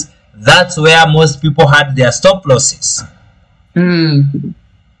 because that's where most people had their stop losses.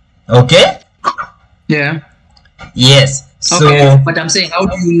 Okay? Yeah. Yes. So, but I'm saying, how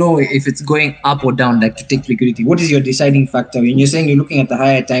do you know if it's going up or down, like to take liquidity? What is your deciding factor? When you're saying you're looking at the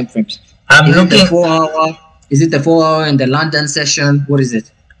higher time frames, is it the 4 hour? Is it the 4 hour in the London session? What is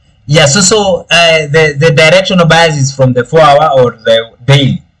it? Yeah. So the directional bias is from the 4 hour or the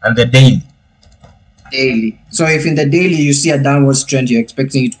daily, and the daily. Daily. So if in the daily you see a downwards trend, you're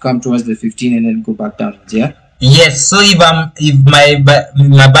expecting it to come towards the 15 and then go back downwards. Yeah. Yes. So if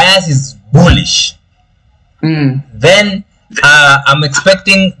my bias is bullish, then I'm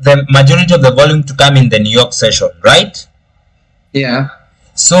expecting the majority of the volume to come in the New York session, right? Yeah.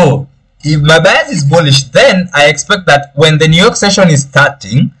 So if my bias is bullish, then I expect that when the New York session is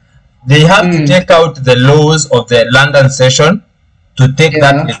starting, they have to take out the lows of the London session to take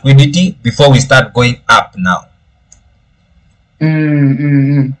that liquidity before we start going up now.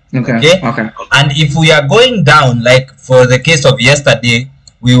 Okay. And if we are going down, like for the case of yesterday,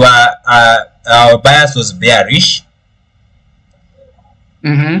 we were our bias was bearish.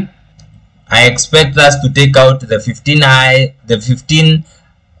 I expect us to take out the 15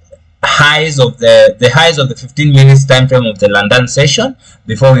 highs of the highs of the 15 minutes time frame of the London session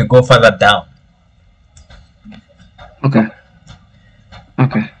before we go further down. Okay. All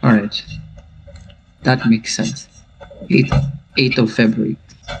right. That makes sense. 8th of February.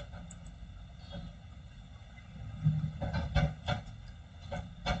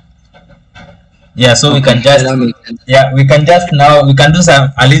 Yeah, so we can just now we can do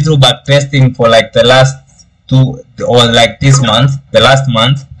a little back testing for like the last or like this month, the last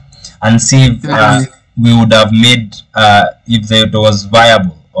month, and see if we would have made if it was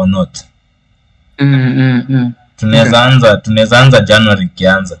viable or not. Tunaanza January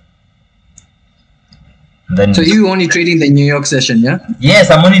kianza. Then so you only trading the New York session, yeah? Yes,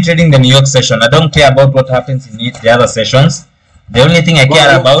 I'm only trading the New York session. I don't care about what happens in the other sessions. The only thing I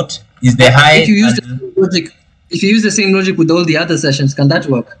care about is the high. If you use the same logic with all the other sessions, can that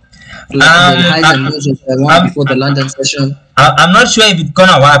work? Like the highs and lows of the one before the London session. I'm not sure if it's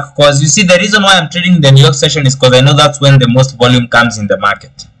gonna work, because you see the reason why I'm trading the New York session is because I know that's when the most volume comes in the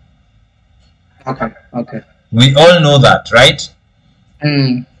market. Okay. We all know that, right?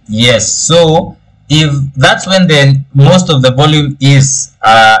 Yes. So if that's when the most of the volume is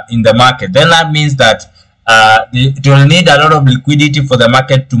in the market, then that means that it will need a lot of liquidity for the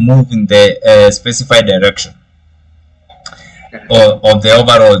market to move in the specified direction of the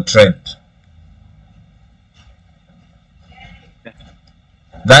overall trend.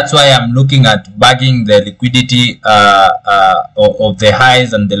 That's why I'm looking at bagging the liquidity of the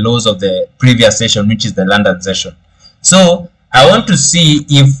highs and the lows of the previous session, which is the London session. So I want to see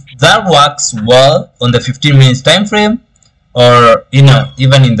if that works well on the 15 minutes time frame, or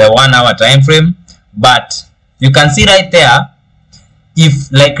even in the 1 hour time frame. But you can see right there,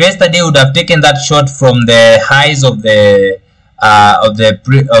 if like yesterday would have taken that short from the highs of the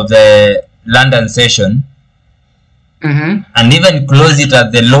London session, and even close it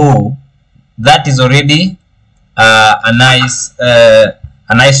at the low, that is already a nice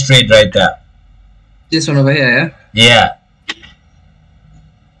trade right there. This one over here, yeah? Yeah.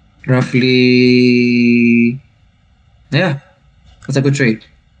 Roughly, yeah, that's a good trade.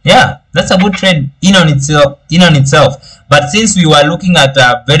 Yeah, that's a good trade in on itself. But since we were looking at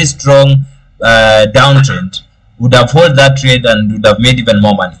a very strong downtrend, would have held that trade and would have made even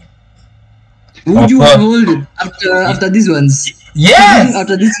more money. Would you hold it after these ones? Yes.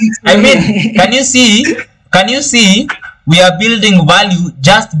 After this week's I mean, can you see? We are building value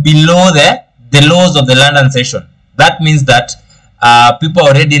just below the lows of the London session. That means that people are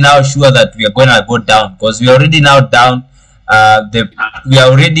already now sure that we are going to go down, because we are already now down. We are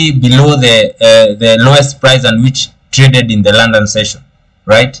already below the lowest price and which traded in the London session,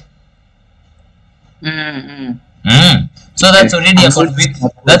 right? So that's already a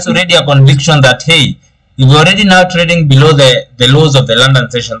conviction that, hey, if we're already now trading below the lows of the London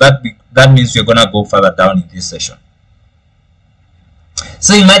session, that means we're gonna go further down in this session.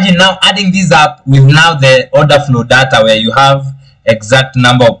 So imagine now adding this up with now the order flow data, where you have exact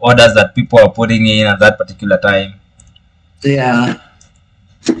number of orders that people are putting in at that particular time. Yeah.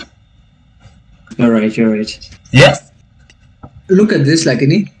 You're right. Yes. Look at this, like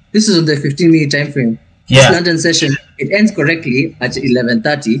this is on the 15-minute time frame. Yeah. This London session, it ends correctly at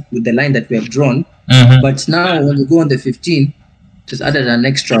 11:30 with the line that we have drawn. But now when you go on the 15, just added an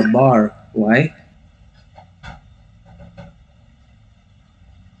extra bar. Why?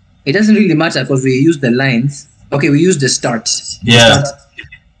 It doesn't really matter because we use the lines. Okay, we use the start. Yeah.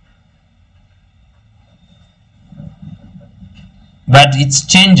 But it's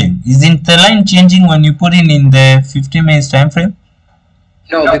changing. Isn't the line changing when you put in the 15 minutes time frame?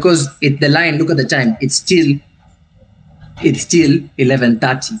 No, because the line, look at the time. It's still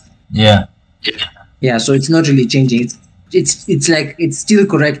 11:30. Yeah. Yeah, so it's not really changing. It's like it's still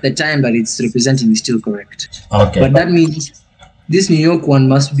correct. The time that it's representing is still correct. Okay. But that means this New York one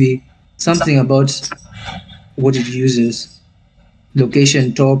must be something about what it uses.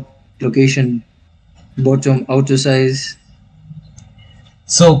 Location top, location bottom, auto size.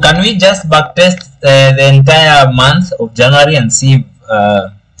 So can we just backtest the entire month of January and see if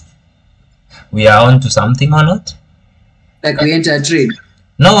we are on to something or not? Like we enter a trade?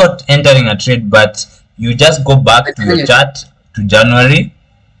 Not entering a trade, but you just go back to your chart to January.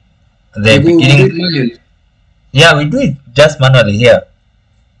 The beginning. Yeah, we do it just manually here.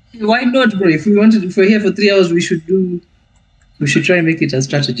 Why not, bro? If we're here for 3 hours, we should try and make it a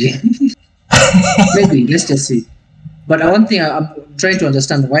strategy. Maybe, let's just see. But one thing I'm trying to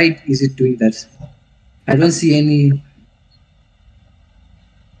understand, why is it doing that? I don't see any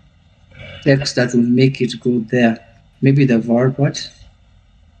text that will make it go there. Maybe the var part.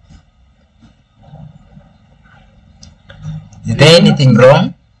 Is there anything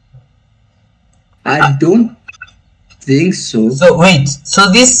wrong? I don't think so. So wait, so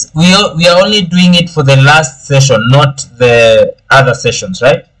this we are only doing it for the last session, not the other sessions,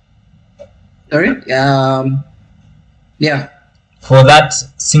 right? Sorry? Yeah. For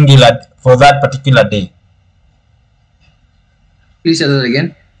that particular day. Please say that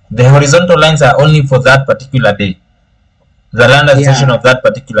again. The horizontal lines are only for that particular day. The London session of that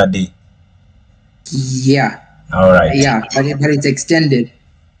particular day. Yeah. All right. Yeah, but it's extended.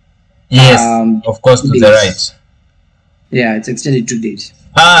 Yes, of course, to the right. Yeah, it's extended 2 days.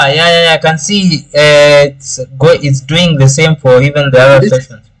 Yeah. I can see it's doing the same for even the other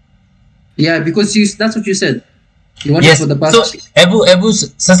sessions. Yeah, because that's what you said. You want it for the past. So Ebu,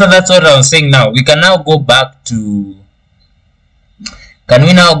 so that's what I was saying. Now we can now go back to. Can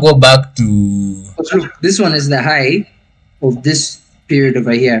we now go back to? Look, this one is the high of this period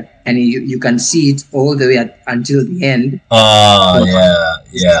over here, and you can see it all the way until the end.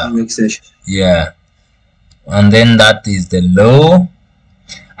 Yeah. And then that is the low,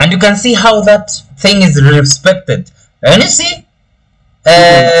 and you can see how that thing is respected. And you see,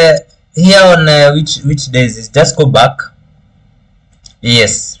 here on which days is, just go back.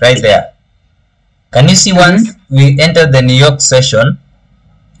 Yes, right there. Can you see once we entered the New York session,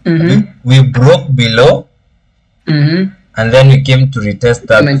 we broke below, and then we came to retest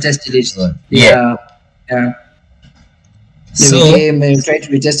that. And tested it. Yeah. Then So we came and tried to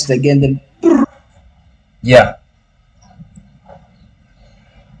retest it again. Then yeah.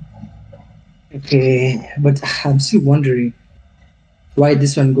 Okay, but I'm still wondering why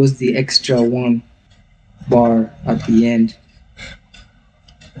this one goes the extra 1 bar at the end.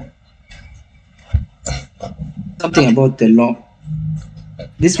 Something about the long.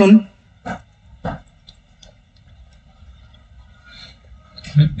 This one.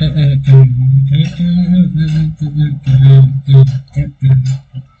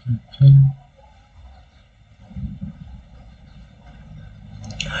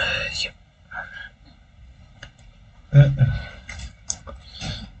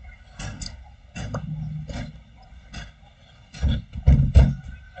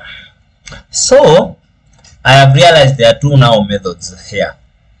 So I have realized there are two now methods here.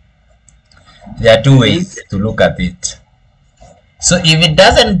 There are two ways to look at it. So if it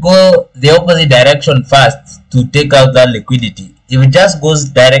doesn't go the opposite direction first to take out that liquidity, if it just goes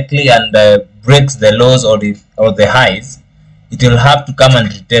directly and breaks the lows or the highs, it will have to come and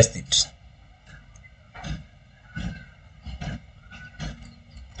retest it.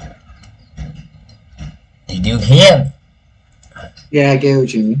 Did you hear? Yeah, I get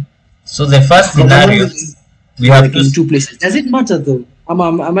what you mean. So the first scenario, we have like in two places. Does it matter though?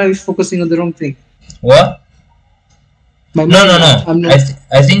 Am I focusing on the wrong thing? What? No.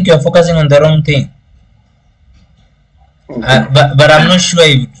 I think you're focusing on the wrong thing. Okay. But I'm not sure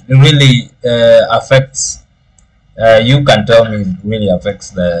if it really affects. You can tell me if it really affects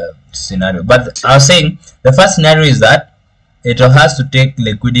the scenario. But I was saying the first scenario is that it has to take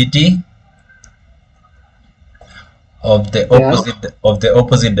liquidity of the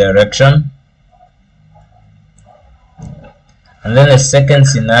opposite direction, and then the second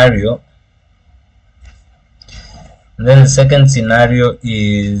scenario.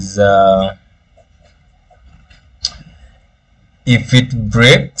 Is if it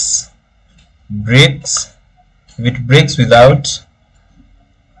breaks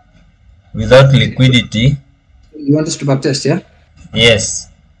without liquidity. You want us to backtest, yeah? Yes,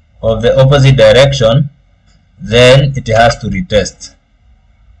 of the opposite direction, then it has to retest.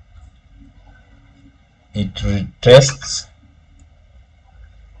 It retests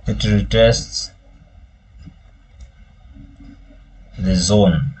the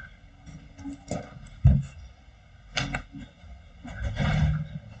zone.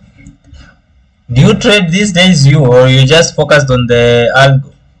 Do you trade these days, or you just focused on the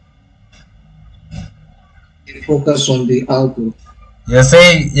algo? Focus on the algo. You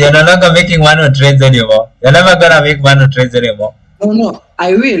say you're no longer making manual trades anymore. You're never gonna make manual trades anymore. No,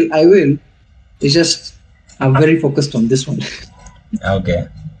 I will. It's just I'm very focused on this one. Okay,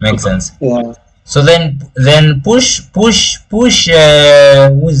 makes sense. Yeah. So then push who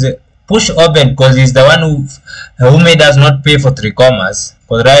is it? Push open, because he's the one who made us not pay for 3 commas.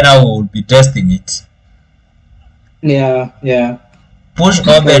 Because right now we will be testing it. Yeah. Push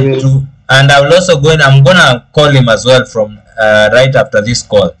open to, and I'm gonna call him as well from right after this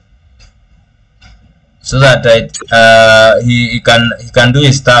call, so that he can do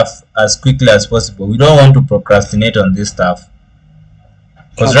his stuff as quickly as possible. We don't want to procrastinate on this stuff,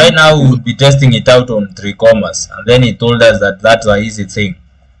 because right now we will be testing it out on 3 commas, and then he told us that that's an easy thing.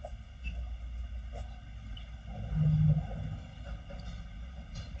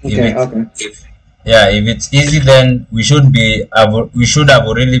 Okay. Yeah, if it's easy, then we should have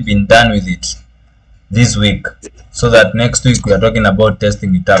already been done with it this week, so that next week we are talking about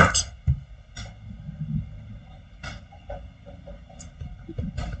testing it out.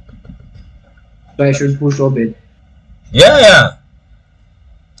 So I should push open. Yeah.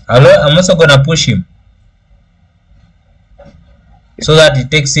 I'm also gonna push him, so that he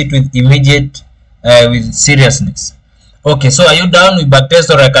takes it with immediate, with seriousness. Okay, so are you down with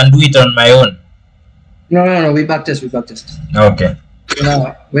backtest, or I can do it on my own? No, we backtest. Okay.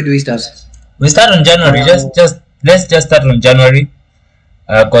 Now, where do we start? We start on January. Let's just start on January,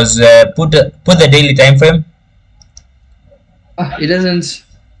 because put the daily time frame. It doesn't.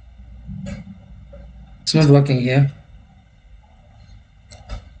 It's not working here.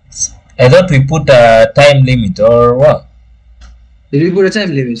 I thought we put a time limit, or what? Did we put a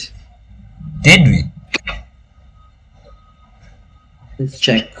time limit? Did we? Let's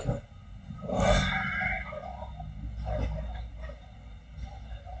check.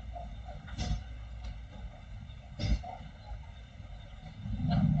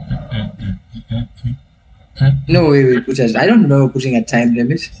 No way we put it. I don't know putting a time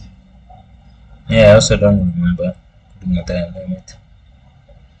limit. Yeah, I also don't remember putting a time limit.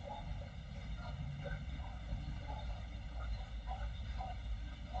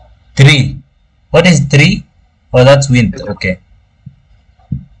 Three. What is 3? Oh, that's wind. Okay.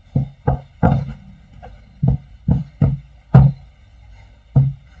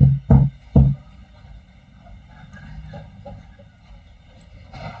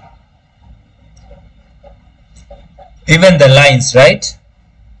 Even the lines, right?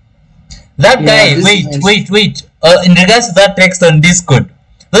 That guy, wait. In regards to that text on Discord,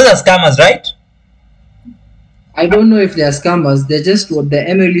 Those are scammers, right? I don't know if they are scammers. They're just what the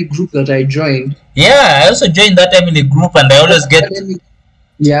MLE group that I joined. Yeah, I also joined that Emily group, and I always get.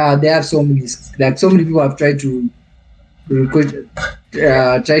 Yeah, they have so many. Like so many people have tried to recruit,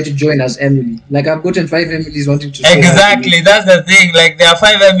 try to join as Emily. Like I've gotten 5 Emilys wanting to. Exactly, that's the thing. Like there are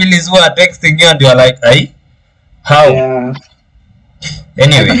 5 Emilys who are texting you, and you're like, "Hey, how?" Yeah.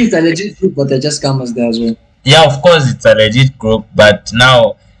 Anyway, I think it's a legit group, but they're just scammers there as well. Yeah, of course it's a legit group, but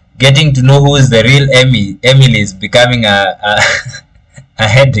now getting to know who is the real Emily is becoming a a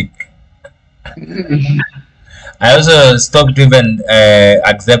headache. I also stopped even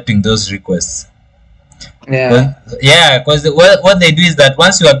accepting those requests. Yeah. Because what they do is that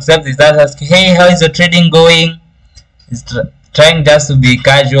once you accept it, that asking, "Hey, how is your trading going?" It's trying just to be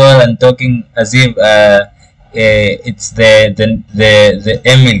casual and talking as if it's the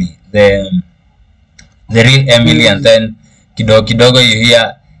Emily, the real Emily, and then kidogo you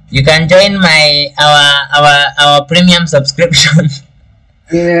hear, "You can join our premium subscription."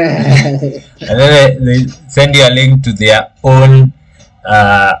 Yeah. And then they send you a link to their own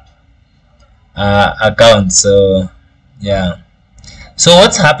account. So yeah. So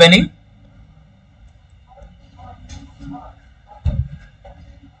what's happening?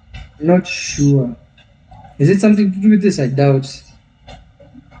 Not sure. Is it something to do with this? I doubt.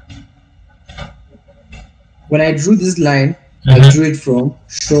 When I drew this line, I drew it from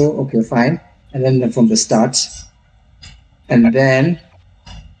show, okay, fine, and then from the start, and then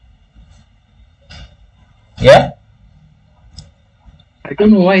Yeah. I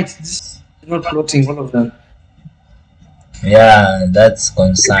don't know why it's not plotting all of them. Yeah, that's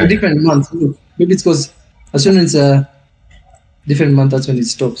concerning. Different months. Maybe it's because as soon as it's a different month, that's when it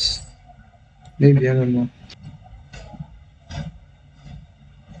stops. Maybe, I don't know.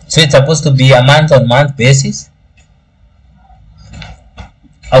 So it's supposed to be a month-on-month basis?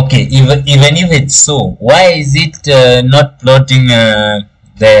 Okay, even if it's so, why is it not plotting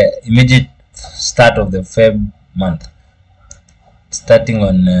the immediate start of the Feb month, starting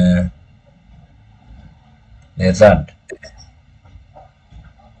on the 3rd?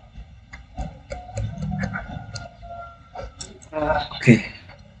 Okay.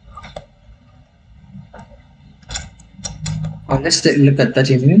 Let's take a look at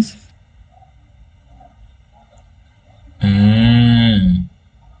 30 minutes.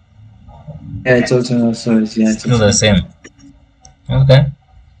 Yeah, it's also Still the same. Okay.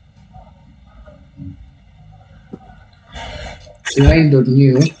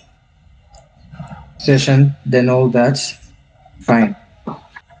 Line.new session, then all that. Fine.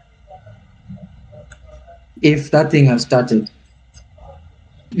 If that thing has started,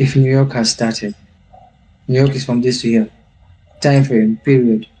 if New York has started, New York is from this to here. Time frame,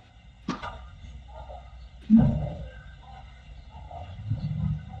 period.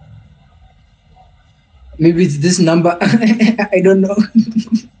 Maybe it's this number. I don't know.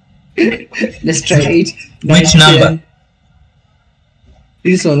 Let's try 8. Which number?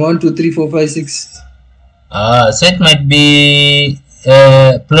 This one, 1, 2, 3, 4, 5, 6. So it might be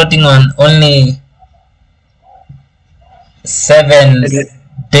plotting on only 7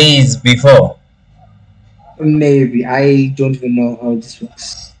 days before. Maybe. I don't even know how this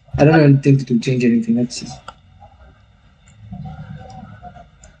works. I don't even think it will change anything. Let's see.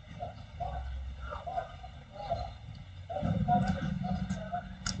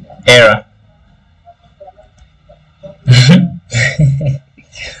 Error.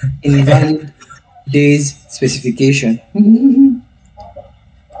 Invalid days specification.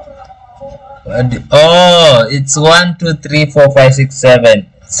 Oh, it's 1, 2, 3, 4, 5, 6, 7.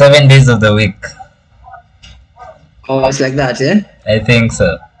 7 days of the week. Oh, it's like that, yeah? I think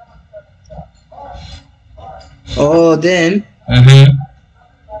so. Oh, then.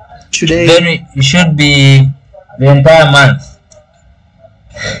 Today. Then it should be the entire month.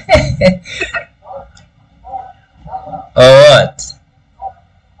 Or what?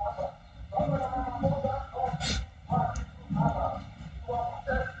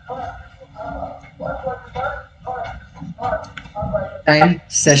 Time,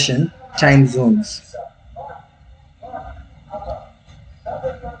 session, time zones.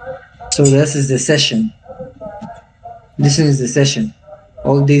 So this is the session. This is the session.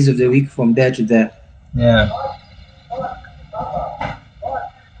 All days of the week from there to there. Yeah.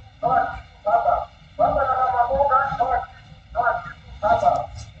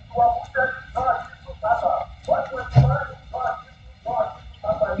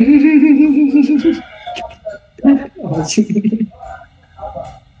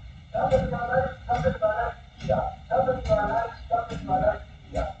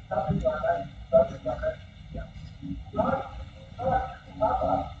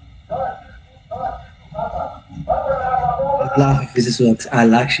 laugh if this works.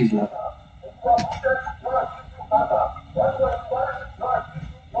 I'll actually laugh.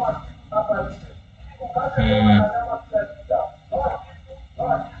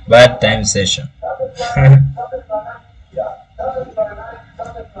 Bad time session.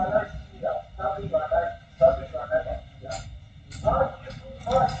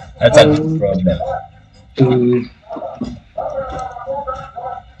 That's a good problem. To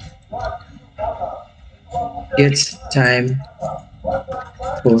get time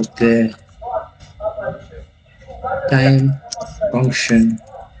for the time function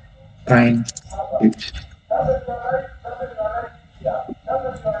prime root.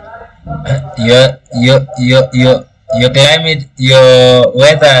 Your climate, your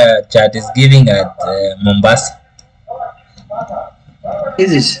weather chart is giving at Mombasa.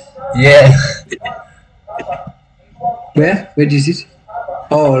 Is it? Yeah. Where? Where do you see it?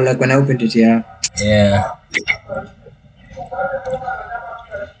 Oh, like when I opened it, yeah. Yeah.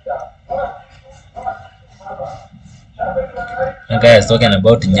 The guy is talking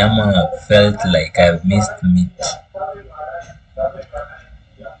about nyama. Felt like I've missed meat.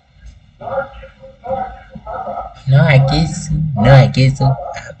 No, I guess. No, I guess.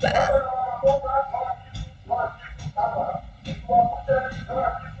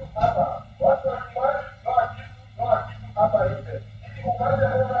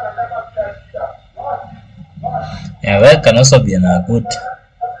 Yeah, well, can also be a good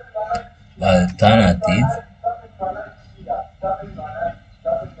alternative.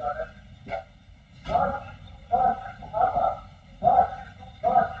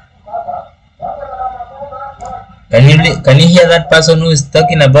 Can you hear that person who is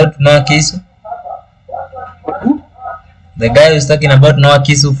talking about Noah Kisu? The guy who is talking about Noah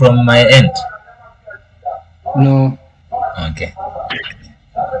Kisu from my end. No. Okay.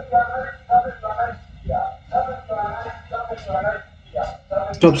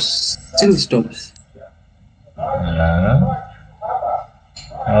 Stops. Still stops.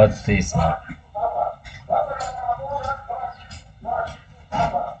 What's this now?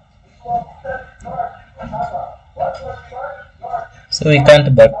 So we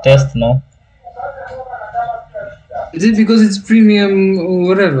can't back test now. Is it because it's premium or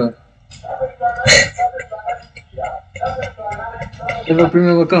whatever? You have a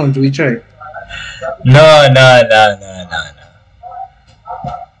premium account, we try. No.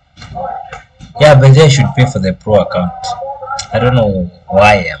 Yeah, but they should pay for the pro account. I don't know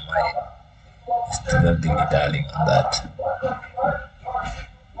why am I still dilly-dallying on that.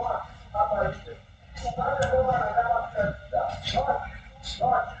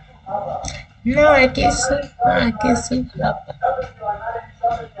 No, I guess so.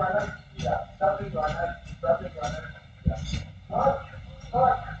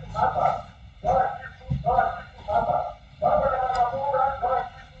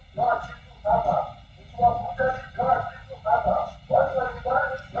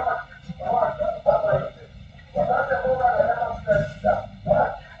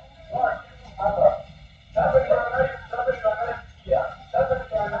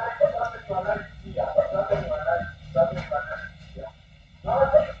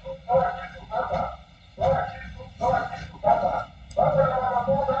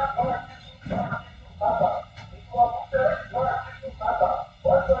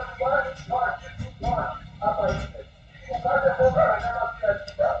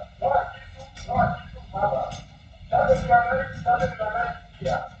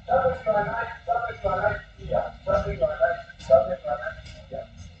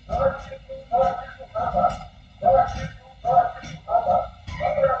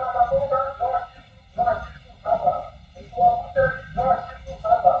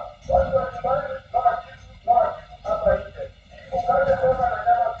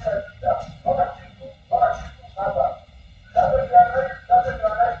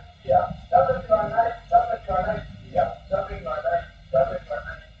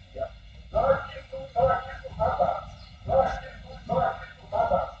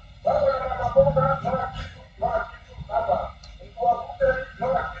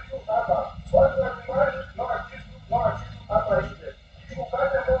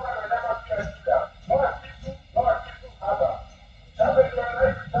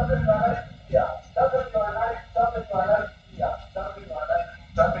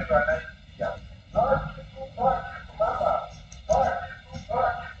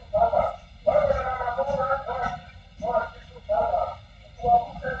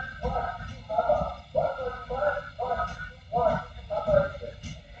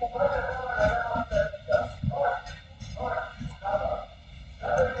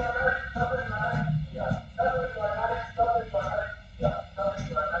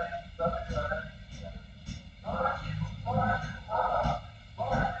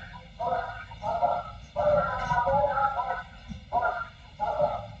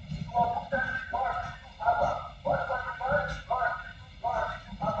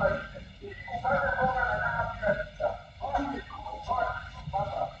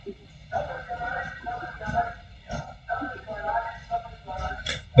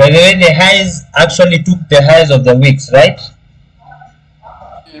 By the way, the highs actually took the highs of the weeks, right?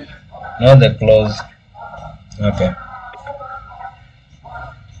 Not the close. Okay.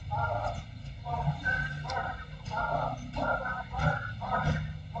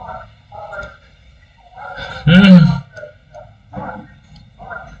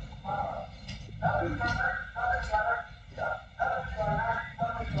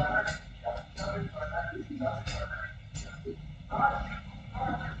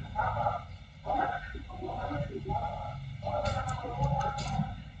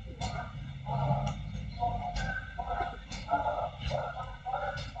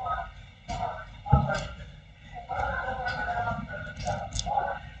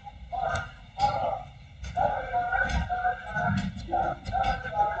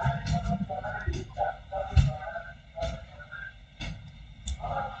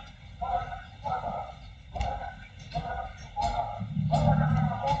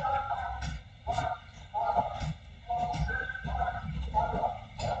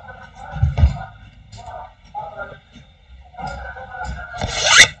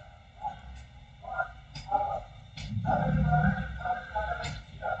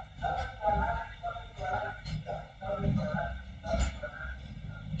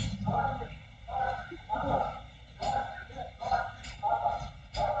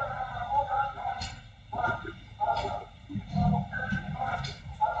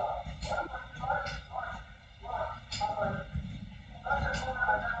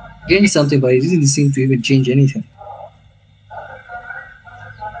 Getting something, but it didn't seem to even change anything.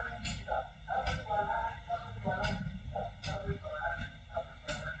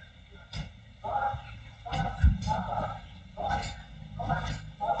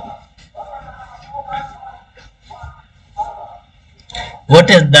 What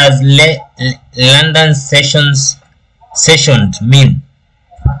does London sessioned mean?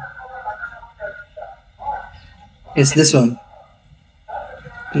 It's this one.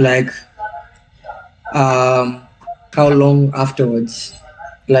 Like, how long afterwards?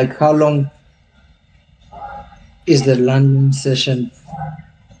 Like, how long is the London session?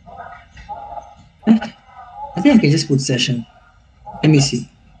 I think I can just put session. Let me see.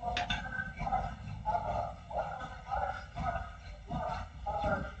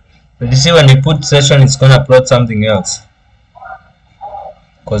 But you see, when you put session, it's gonna plot something else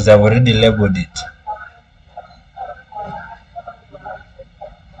because I've already labeled it.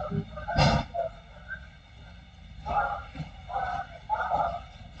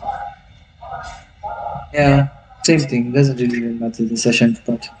 Yeah, same thing. Doesn't really even matter the session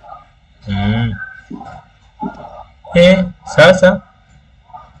part. Hey, Sasa.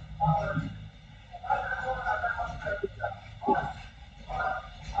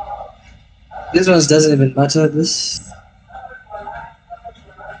 This one doesn't even matter. This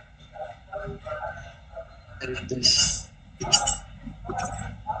and this.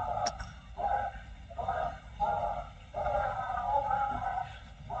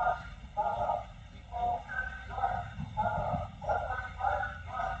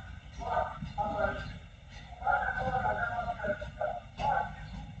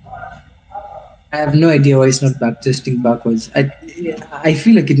 I have no idea why it's not backtesting backwards. I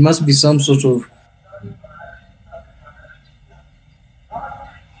feel like it must be some sort of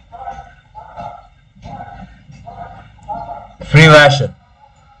Free version.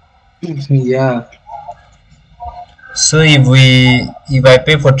 yeah. So if I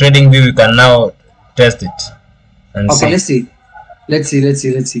pay for TradingView, we can now test it and Okay, see. let's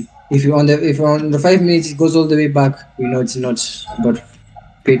see. If you're on the 5 minutes, it goes all the way back. We know it's not but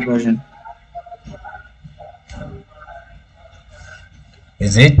paid version.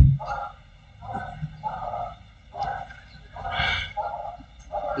 Is it?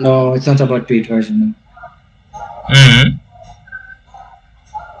 No, it's not about paid version. Mm-hmm.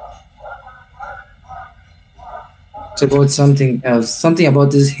 It's about something else. Something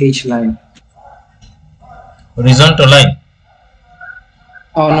about this H line. Horizontal line.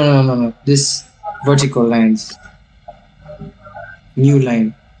 Oh no. This vertical lines. New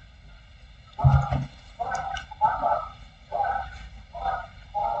line.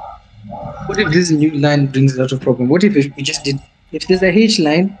 What if this new line brings a lot of problem? What if we just did? If there's a H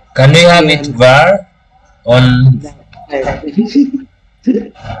line, can we have it var on?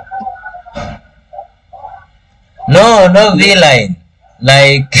 No V line.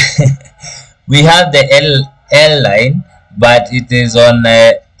 Like we have the L line, but it is on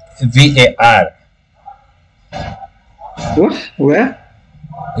VAR. What? Where?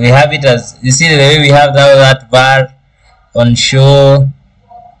 We have it as, you see the way we have that var on show.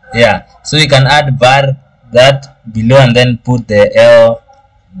 Yeah, so we can add var that below and then put the L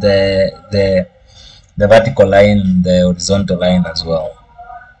the vertical line, the horizontal line as well.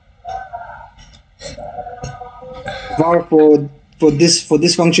 var for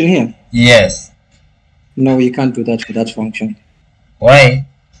this function here? Yes. No, you can't do that for that function. Why?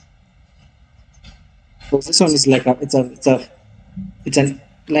 Because this one is like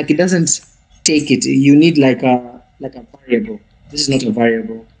like it doesn't take it. You need like a variable. This is not a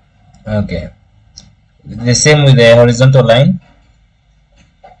variable. Okay. The same with the horizontal line?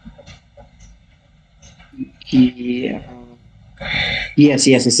 Yeah. Yes,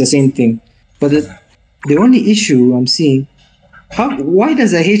 it's the same thing. But the only issue I'm seeing, why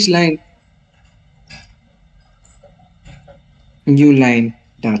does a H line new line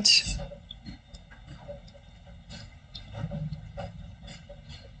that?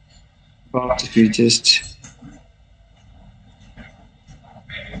 But if you just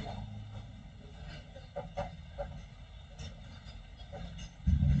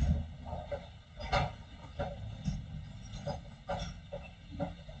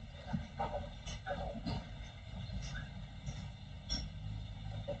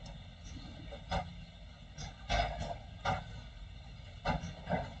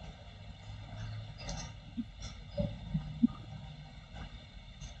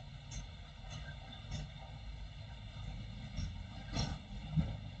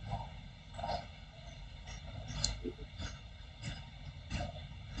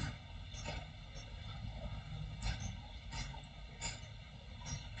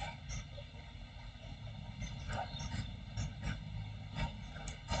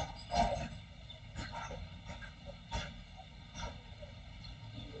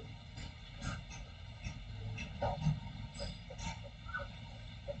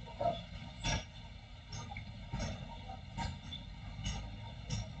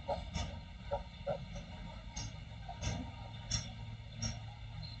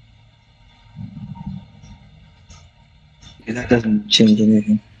that doesn't change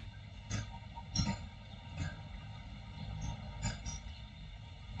anything.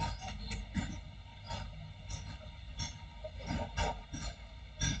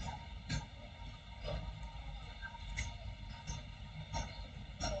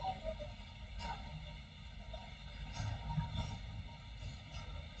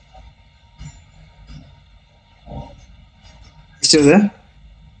 Still there?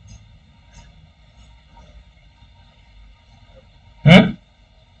 Hmm?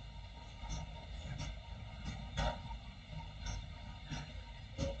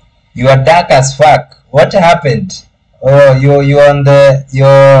 You are dark as fuck. What happened? Oh, you're on the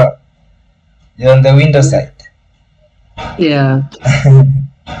you're on the window side. Yeah.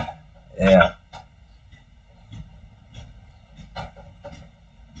 Yeah.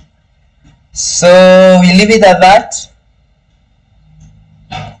 So we leave it at that.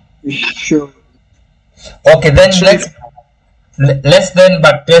 Sure. Okay, then let's then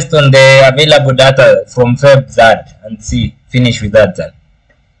backtest on the available data from Feb 3rd and finish with that then.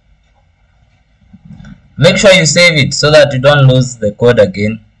 Make sure you save it so that you don't lose the code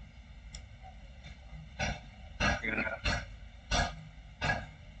again.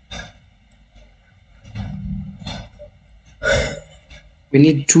 We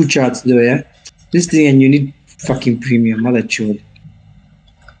need 2 charts though, yeah? This thing, and you need fucking premium, mother chode.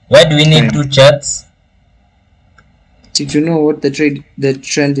 Why do we need 2 charts? To know what the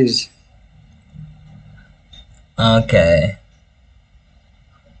trend is. Okay.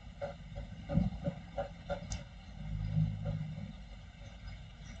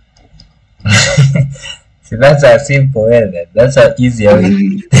 See, that's a simple way then. That's an easier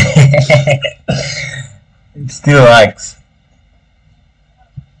way. It still works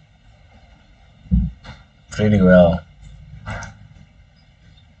pretty well.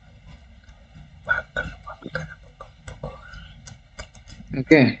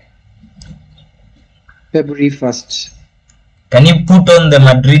 Okay. February 1st. Can you put on the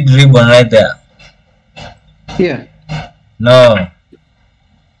Madrid ribbon right there? Here. No.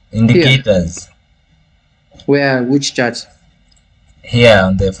 Indicators. Here. Where? Which chart? Here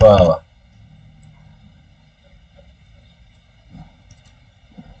on the 4-hour.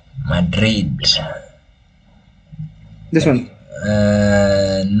 Madrid. This one?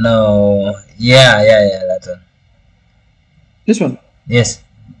 No. Yeah, that one. This one? Yes.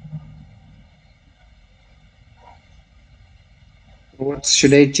 What,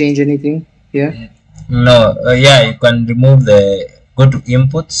 should I change anything here? No. Yeah, you can remove go to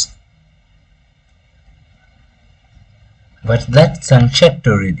inputs. But that's unchecked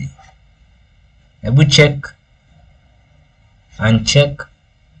already. We check. Uncheck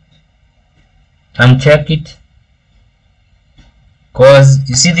it. Cause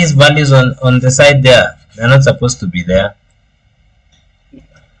you see these values on the side there, they're not supposed to be there.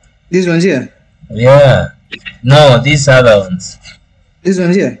 These ones here? Yeah. No, these other ones. These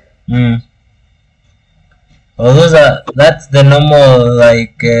ones here? Oh, that's the normal,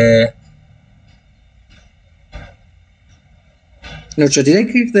 like, No, sure. Did I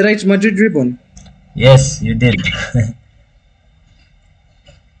click the right Madrid ribbon? yes, you did.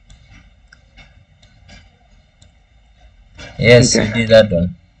 Yes, Okay. you did that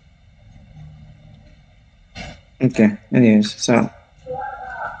one. Okay, anyways, so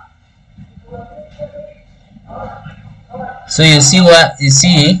you see what you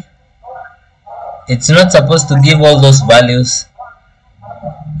see, it's not supposed to give all those values.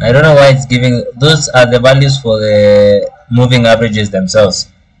 I don't know why it's giving. Those are the values for the moving averages themselves.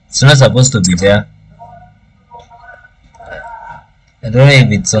 It's not supposed to be there. I don't know if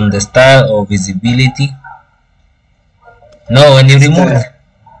it's on the style or visibility. No, when you remove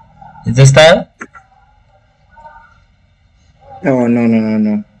it's the style. oh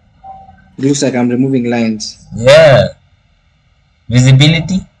no. It looks like I'm removing lines. Yeah.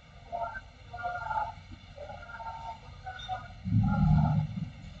 Visibility.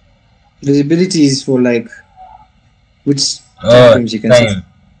 Visibility is for like which Oh, frames you can time.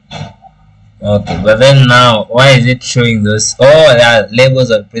 see. Okay, but then now why is it showing those? Oh, yeah, labels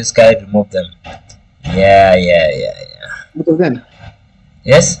on press card, remove them. Yeah. Both of them.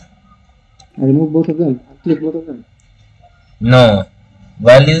 Yes? I remove both of them. I click both of them. No.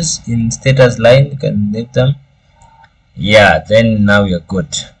 Values in status line, you can leave them. Yeah, then now you're good.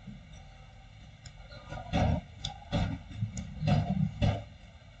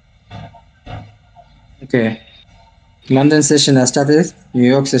 Okay. London session has started. New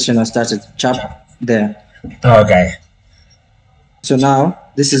York session has started. Chap there. Okay. So now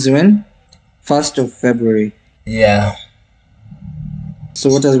this is when 1st of February. Yeah. So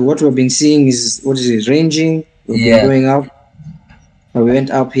what we've been seeing is what is it ranging? We've Yeah. been going up. We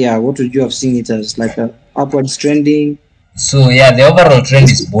went up here. What would you have seen it as? Like a upwards trending? So yeah, the overall trend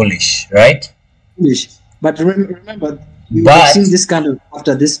is bullish, right? Bullish. But remember, you But- have seen this candle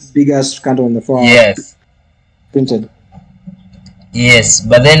after this big ass candle on the far Yes. printed. Yes,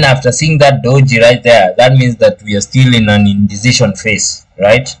 but then after seeing that doji right there, that means that we are still in an indecision phase,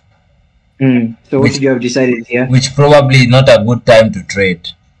 right? So what Which- should you have decided here? Which probably not a good time to trade.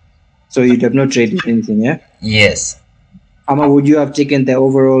 So you'd have not traded anything, yeah? Yes. Ama, would you have taken the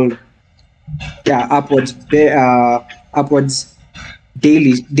overall upwards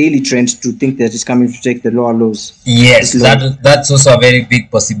daily trend to think that it's coming to take the lower lows? Yes, It's low. that's also a very big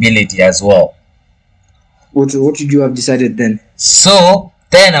possibility as well. What would you have decided then? So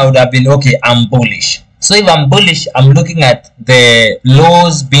then I would have been okay, I'm bullish. So if I'm bullish, I'm looking at the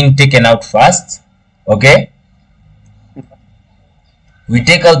lows being taken out first. Okay. We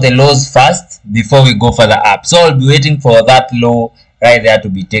take out the lows first before we go further up. So I'll be waiting for that low right there to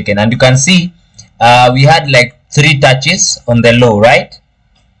be taken. And you can see we had like 3 touches on the low, right?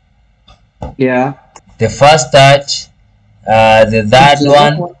 Yeah. The first touch, the third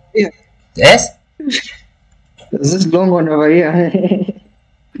one. Yeah. Yes? There's this long one over here.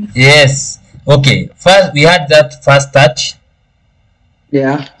 Yes. Okay. First we had that first touch.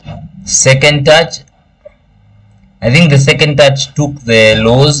 Yeah. Second touch. I think the second touch took the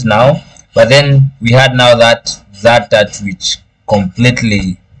lows now, but then we had now that touch which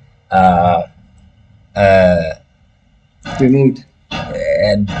completely Removed.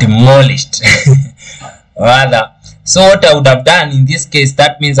 demolished rather. So what I would have done in this case,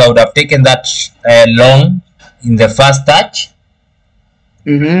 that means I would have taken that long in the first touch.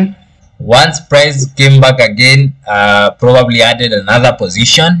 Once price came back again, probably added another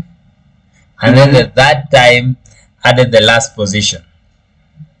position, and then at that time added the last position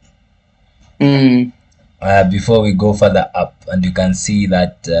before we go further up. And you can see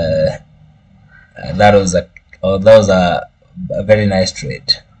that that was a very nice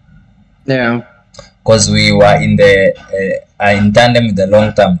trade. Yeah. Because we were in tandem with the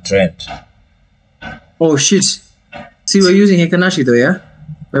long-term trend. Oh shit. See, we're using Hikanashi though, yeah?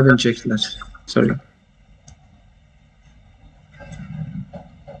 We haven't checked that. Sorry.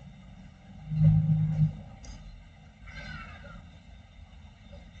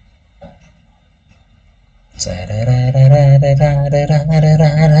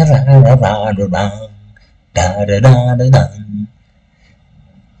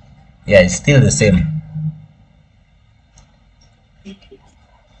 Yeah, it's still the same.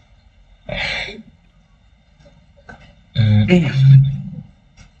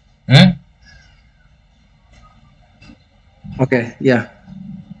 Okay, yeah.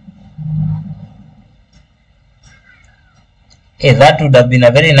 Hey, that would have been a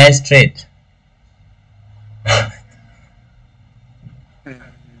very nice trade.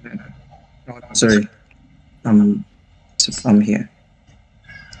 Sorry, I'm here.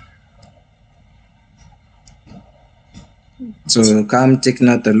 So come taking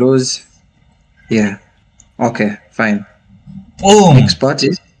out the lows. Yeah. Okay, fine. Boom. Next part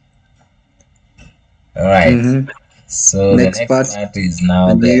is. All right. So next the next part is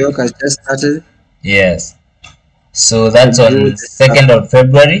now New York has just started. Yes. So that's on 2nd of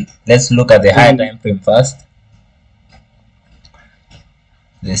February. Let's look at the higher time frame first.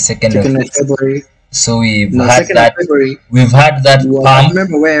 The 2nd of February. So we've had that. We've had that pump the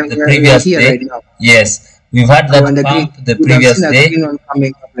previous day. Right now. Yes, we've had that pump the previous day.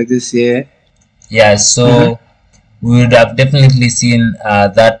 Coming up like this, yeah. Yeah. So we would have definitely seen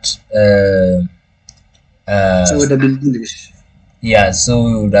that. So it would have been bullish. Yeah. So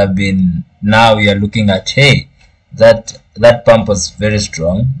we would have been. Now we are looking at, hey, that pump was very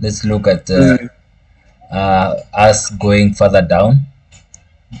strong. Let's look at us going further down.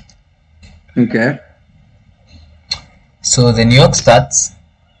 Okay. So the New York starts,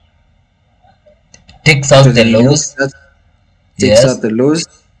 takes out the lows. Takes out the lows.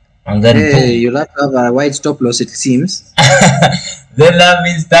 And then you'll have to have a wide stop loss, it seems. Then that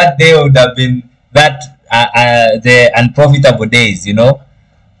means that day would have been the unprofitable days, you know?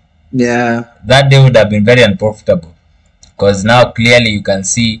 Yeah. That day would have been very unprofitable. Because now clearly you can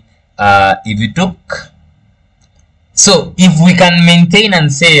see if you took. So if we can maintain and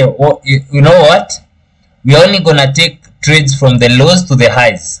say, oh, you know what? We're only going to take trades from the lows to the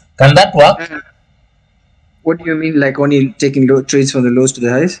highs. Can that work? What do you mean, like only taking trades from the lows to the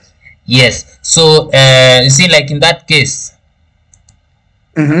highs? Yes. So you see, like in that case,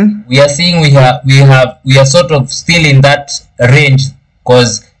 we are seeing we are sort of still in that range,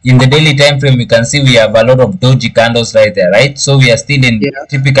 because in the daily time frame you can see we have a lot of doji candles right there, right? So we are still in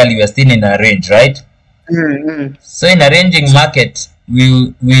typically we are still in a range, right? So in a ranging market,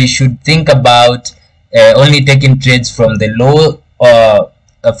 we should think about only taking trades from the low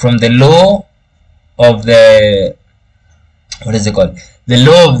of the, what is it called, the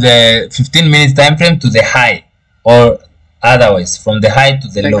low of the 15 minutes time frame to the high, or otherwise from the high to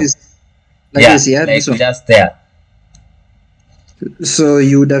the low. Like just there. So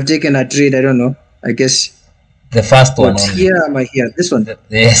you would have taken a trade, I don't know, I guess the first one here. Am I here? This one?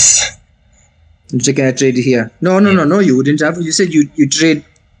 Yes. You taking a trade here? No, you wouldn't have. You said you trade.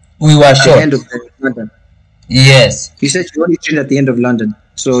 We were short. At the end of London. Yes. You said you only trade at the end of London,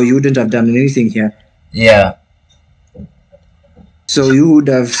 so you wouldn't have done anything here. Yeah. So you would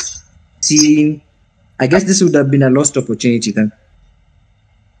have seen. I guess this would have been a lost opportunity then.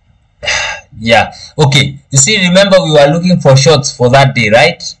 Yeah. Okay. You see, remember we were looking for shorts for that day,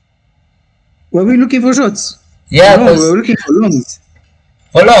 right? Were we looking for shorts? Yeah. No, we were looking for longs.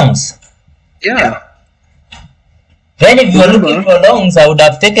 For longs? Yeah. Then if you were looking for longs, I would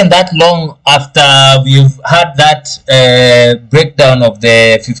have taken that long after we've had that breakdown of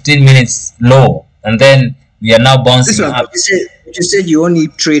the 15 minutes low, and then we are now bouncing up. You said you only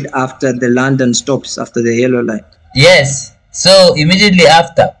trade after the London stops, after the yellow line. Yes. So immediately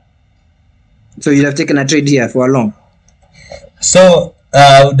after. So you'd have taken a trade here for a long. So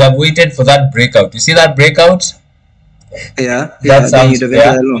I would have waited for that breakout. You see that breakout? Yeah. That sounds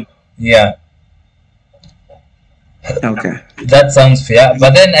fair. Yeah. Okay. That sounds fair.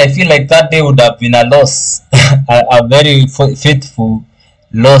 But then I feel like that day would have been a loss. a very faithful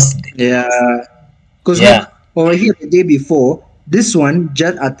loss day. Yeah. Because look, over here the day before, this one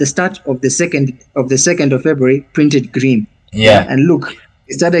just at the start of the second of February printed green. Yeah. And look,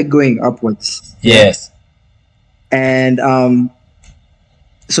 it started going upwards. Yes. And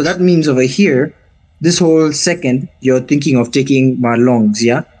so that means over here, this whole second, you're thinking of taking my longs,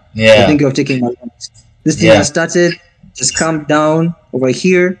 yeah? Yeah. You're thinking of taking my longs. This thing has started, just calmed down over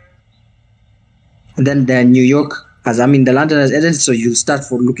here. And then the New York has, the London has ended, so you start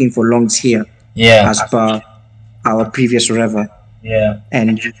looking for longs here. Yeah. As per our previous whatever. Yeah.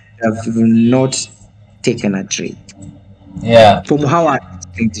 And you have not taken a trade. Yeah. From how I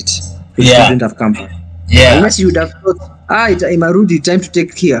explained it, it wouldn't have come. Yeah. Unless you would have thought, it's Imarudi, time to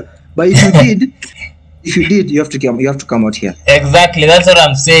take here. But if you did, you have to come out here. Exactly, that's what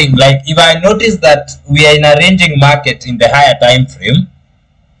I'm saying. Like if I notice that we are in a ranging market in the higher time frame,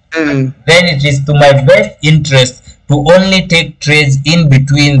 then it is to my best interest to only take trades in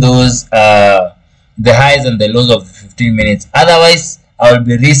between those the highs and the lows of 15 minutes. Otherwise, I'll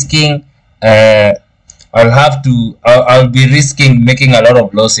be risking I'll be risking making a lot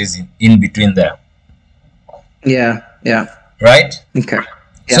of losses in between there. Yeah. Right? Okay.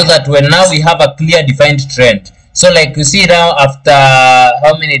 So that when now we have a clear defined trend, So like you see now after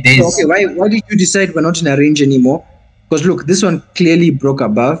how many days? So, okay, why did you decide we're not in a range anymore? Because look, this one clearly broke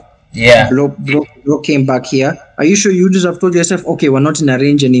above. Yeah. Broke came back here. Are you sure you just have told yourself, okay, we're not in a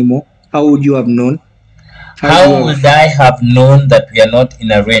range anymore? How would you have known? How would I have known that we are not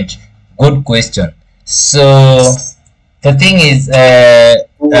in a range? Good question. So the thing is, how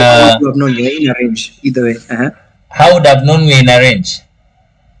would you have known you're in a range? Either way. How would I have known we're in a range?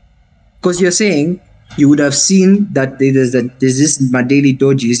 Because you're saying you would have seen that there's this daily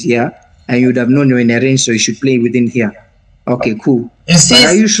dojis here, and you would have known you're in a range, so you should play within here. Okay, cool. You see,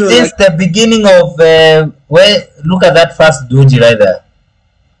 are you sure, since the beginning of where? Look at that first doji right there.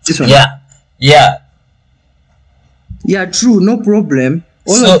 This one. Yeah, true, no problem.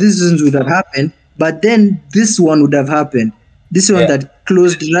 All of these ones would have happened, but then this one would have happened. This one that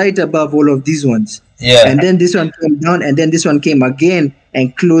closed right above all of these ones. Yeah. And then this one came down, and then this one came again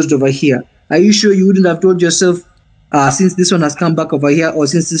and closed over here. Are you sure you wouldn't have told yourself, since this one has come back over here, or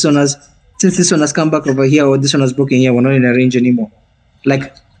since this one has come back over here, or this one has broken here, we're not in a range anymore?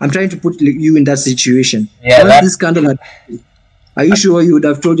 Like, I'm trying to put you in that situation. Yeah. Once this candle had, are you sure you would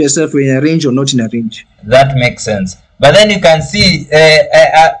have told yourself we're in a range or not in a range? That makes sense. But then you can see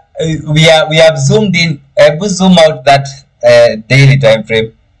we have zoomed in. We zoom out that daily time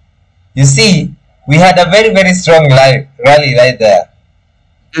frame. You see, we had a very, very strong rally right there.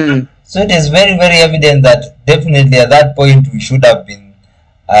 So it is very, very evident that definitely at that point we should have been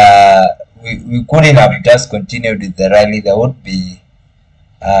we couldn't have just continued with the rally. There would be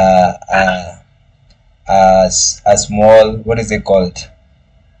a small, what is it called,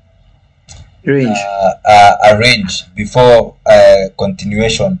 range, a range before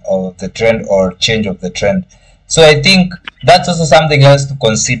continuation of the trend or change of the trend. So I think that's also something else to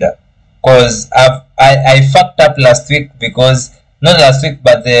consider, because I fucked up last week, because not last week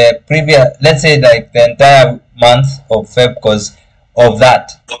but the previous, let's say like the entire month of Feb, because of that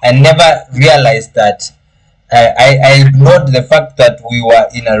I never realized that I ignored the fact that we were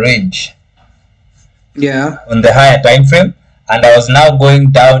in a range on the higher time frame, and I was now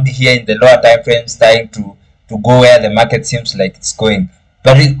going down here in the lower time frames, trying to go where the market seems like it's going.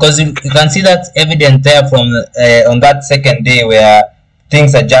 But because you can see that's evident there from on that second day, where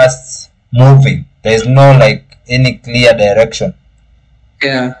things are just moving. There's no like any clear direction.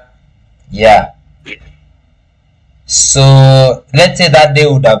 Yeah. So let's say that day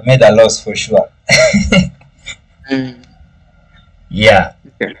would have made a loss for sure. Yeah.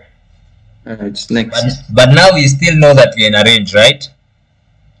 Okay. It's next. But now we still know that we're in a range, right?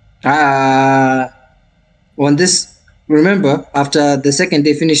 On this, remember, after the second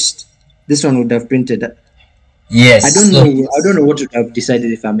day finished, this one would have printed. Yes. I don't know what to have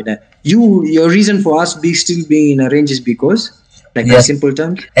decided if I'm in a. Your reason for us still being in a range is because, like, in simple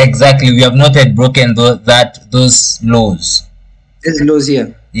terms. Exactly. We have not yet broken those lows. There's lows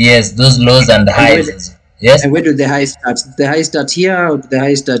here. Yes, those lows and highs. Yes. And where do the highs start? The highs start here, or the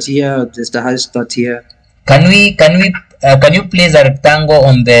highs start here, or does the highs start here? Can you place a rectangle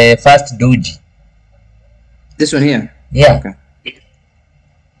on the first doji? This one here. Yeah. Okay.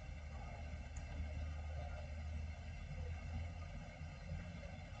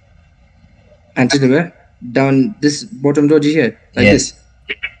 Until where? Down this bottom doji here, like this.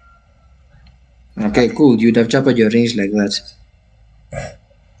 Okay, cool. You'd have chopped your range like that.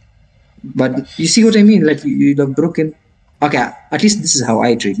 But you see what I mean? Like you'd have broken. Okay, at least this is how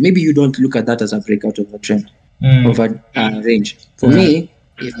I trade. Maybe you don't look at that as a breakout of a trend, of a range. For me,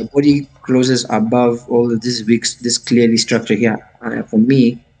 if the body closes above all of these wicks, this clearly structure here, for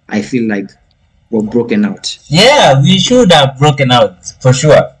me, I feel like we're broken out. Yeah, we should have broken out for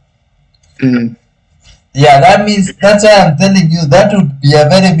sure. Yeah, that means, that's why I'm telling you, that would be a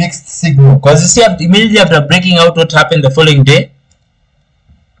very mixed signal. Because you see, immediately after breaking out, what happened the following day?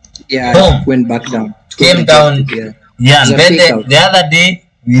 Yeah, boom, went back down. Came down. Yeah, and then the other day,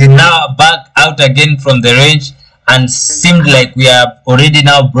 we are now back out again from the range, and seemed like we are already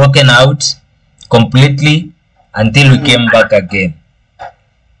now broken out completely until we came back again.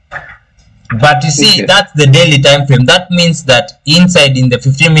 But you see, that's the daily time frame. That means that inside in the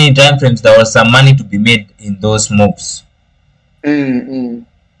 15-minute time frames, there was some money to be made in those moves. And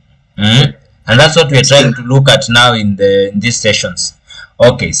that's what we're trying to look at now in these sessions.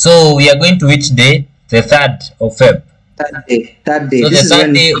 Okay, so we are going to which day? The 3rd of Feb. Third day. So the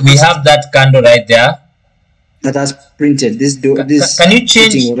 3rd day, we have that candle right there. That has printed. This. Can you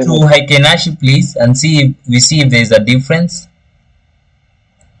change to Heikenashi, please, and see if there is a difference?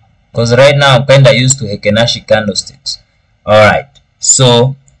 Because right now I'm kind of used to Heikenashi candlesticks. All right.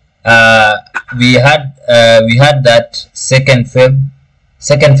 So we had that 2nd Feb.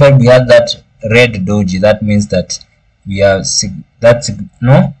 2nd Feb we had that red doji, that means that we have that's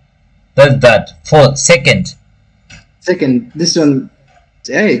no, that's that. For second, this one,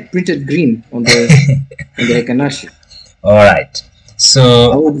 hey, it printed green on the on the Ekanashi. all right.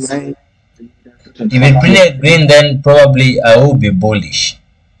 So if it printed green, then probably I will be bullish.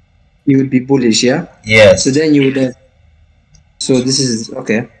 You would be bullish, yeah. Yes. So then you would have. So this is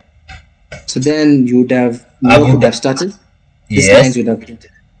okay. So then you would have would have started. These lines would have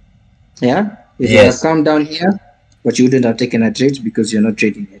printed. Yeah. It would have come down here, but you wouldn't have taken a trade because you're not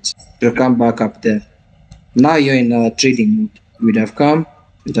trading it. You'll come back up there. Now you're in a trading mode. You would have come.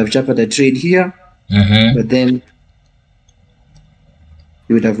 You would have jumped the trade here, but then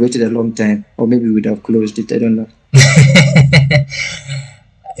you would have waited a long time, or maybe you would have closed it. I don't know.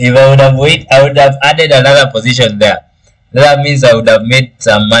 If I would have waited, I would have added another position there. That means I would have made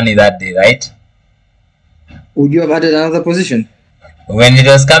some money that day, right? Would you have added another position? When it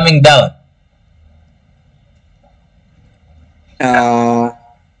was coming down. But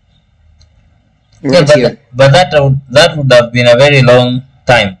that would have been a very long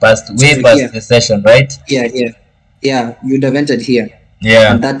time past, way past the session, right? Yeah. You'd have entered here.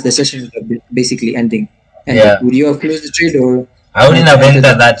 Yeah. And that the session would have been basically ending. And yeah. Would you have closed the trade or? I wouldn't have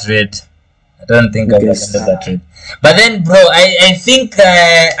entered that trade. I don't think I would have entered that trade. But then, bro, I think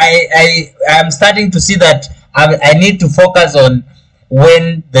I'm starting to see that I need to focus on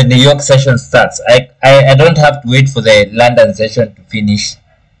when the New York session starts. I don't have to wait for the London session to finish.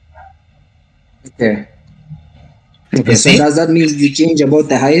 Okay. So does that mean you change about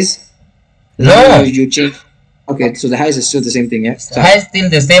the highs? No. You change. Okay, so the highs is still the same thing, yeah? The highs still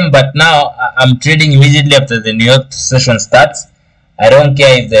the same, but now I'm trading immediately after the New York session starts. I don't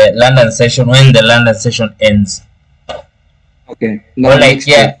care if the London session, when the London session ends. Okay. Or like,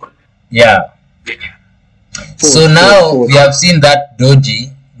 yeah. So now we have seen that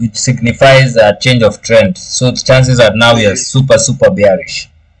doji, which signifies a change of trend. So the chances are now we are super bearish.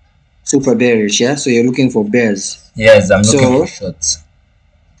 Super bearish, yeah? So you're looking for bears. Yes, I'm looking for shorts.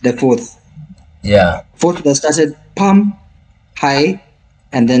 The fourth. Yeah. Fourth that started pump high,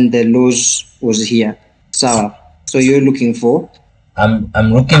 and then the lows was here. So you're looking for? I'm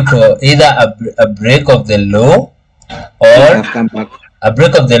looking for either a break of the low, or a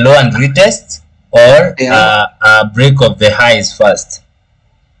break of the low and retest, or a break of the highs first.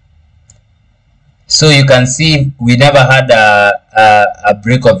 So you can see we never had a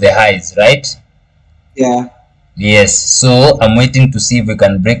break of the highs, right? Yeah. Yes. So I'm waiting to see if we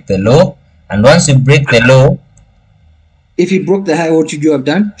can break the low, and once we break the low, if you broke the high, what should you have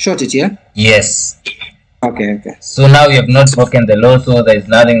done? Short it, yeah? Yes. Okay. So now we have not broken the low, so there is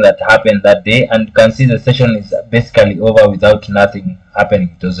nothing that happened that day, and you can see the session is basically over without nothing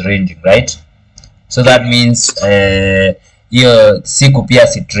happening. It was ranging, right? So that means your sikupia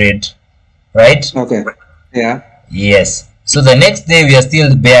trade, right? Okay. Yeah. Yes. So the next day we are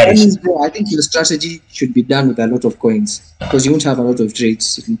still bearish. I think your strategy should be done with a lot of coins, because you won't have a lot of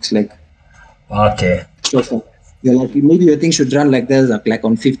trades. It looks like. Okay. So you're like, maybe your thing should run like there's like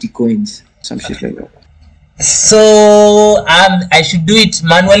on 50 coins, some shit like that. So I should do it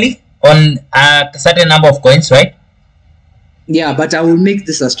manually on a certain number of coins, right? Yeah, but I will make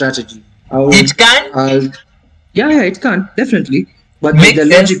this a strategy. It can? Yeah, it can, definitely. But the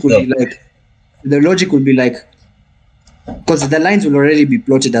logic would be like, because the lines will already be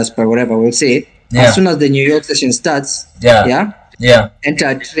plotted as per whatever we'll say. Yeah. As soon as the New York session starts, enter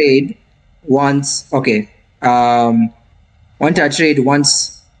a trade once. Okay. Enter a trade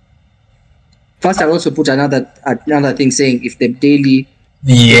once. First, I'll also put another thing saying if the daily,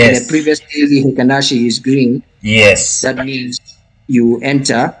 the previous daily Hikanashi is green, that means you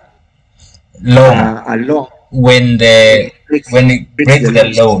enter long when it breaks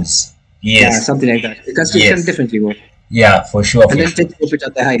the lows. Yes. Yeah, something like that. It can definitely work. Yeah, for sure. And then take profit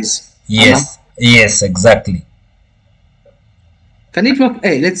at the highs. Yes. Yes, exactly. Can it work?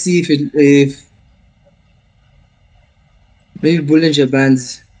 Hey, let's see if maybe Bollinger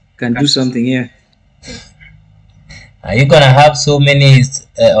Bands can do something here. Are you gonna have so many? It's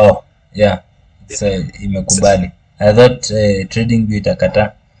imekubali. I thought trading view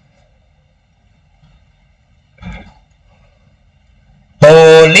itakata.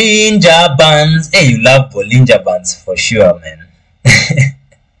 Bollinger Bands. Hey, you love Bollinger Bands for sure, man.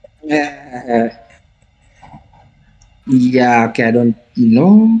 Yeah, okay, I don't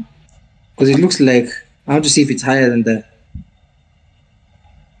know, because it looks like I have to see if it's higher than the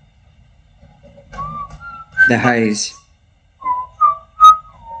highs.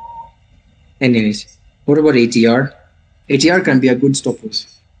 Anyways, what about ATR? ATR can be a good stop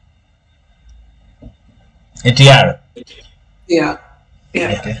loss. ATR? Yeah.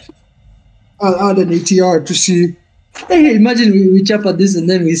 Okay. I'll add an ATR to see. Hey, imagine we chop at this and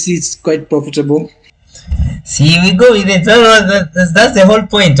then we see it's quite profitable. See, we go with it. That's the whole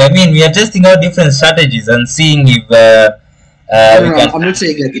point. I mean, we are testing out different strategies and seeing if we can. I'm not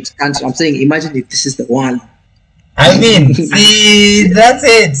saying like it can't. I'm saying imagine if this is the one. I mean, see, that's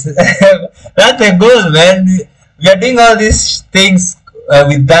it. That's the goal, man. We are doing all these things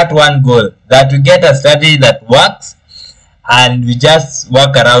with that one goal, that we get a strategy that works and we just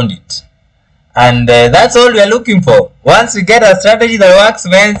work around it. And that's all we are looking for. Once we get a strategy that works,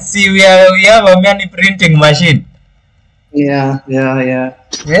 man, see, we have a money printing machine. Yeah.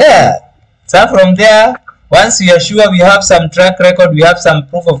 So from there, once we are sure we have some track record, we have some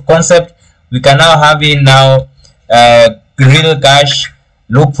proof of concept, we can now have in real cash,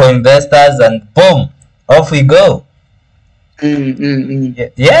 look for investors, and boom, off we go.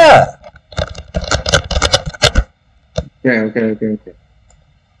 Yeah. Okay.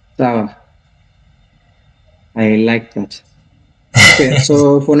 So I like that. Okay,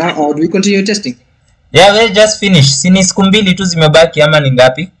 so for now, do we continue testing? Yeah, we'll just finish. Sini siku mbili tu zimebaki ama ni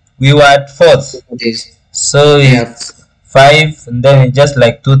ngapi? We were at 4th. Days. So Yeah. 5 and then just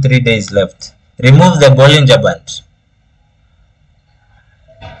like 2-3 days left. Remove the Bollinger Band.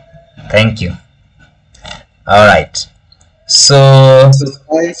 Thank you. All right. So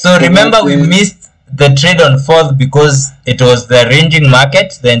remember we missed the trade on 4th because it was the ranging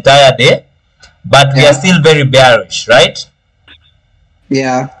market the entire day, but we are still very bearish, right?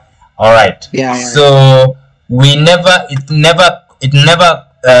 Yeah. All right. Yeah. So it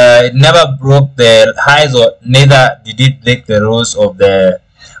never broke the highs, or neither did it break the lows of the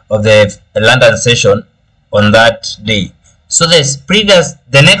London session on that day. So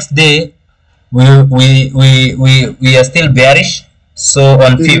the next day we are still bearish. So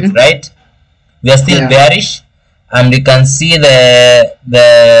on 5th, right? We are still bearish, and we can see the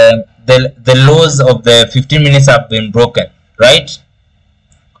lows of the 15 minutes have been broken, right?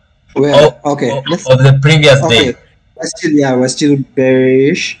 Well, of the previous day. We're still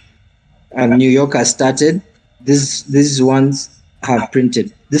bearish, and New York has started. These ones have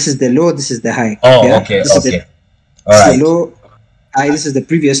printed. This is the low. This is the high. Okay. All right. The low, high. This is the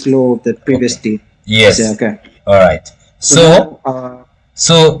previous low of the previous day. Yes. Okay. All right. So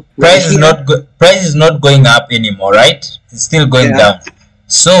price is not going up anymore, right? It's still going down.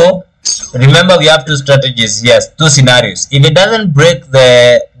 So remember, we have two strategies. Yes, two scenarios. If it doesn't break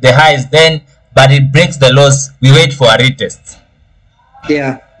the highs, but it breaks the lows, we wait for a retest.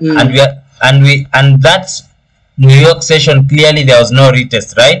 Yeah. And that New York session, clearly there was no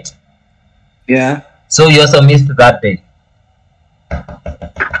retest, right? Yeah. So you also missed that day.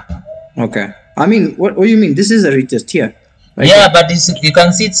 Okay. I mean, what do you mean? This is a retest here. Right? Yeah, but you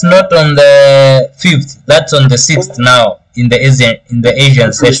can see it's not on the 5th. That's on the 6th now in the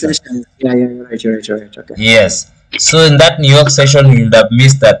Asian session. Yeah, you're right. Okay. Yes. So in that New York session, you would have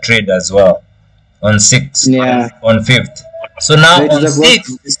missed that trade as well on 6th. Yeah. On 5th. So now on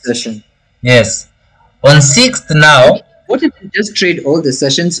 6th. Session. Yes. On 6th now. What if we just trade all the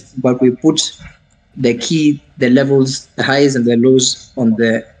sessions, but we put the levels, the highs and the lows on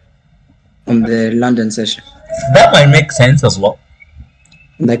the London session? That might make sense as well.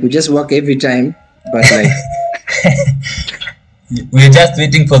 Like we just work every time, but like we're just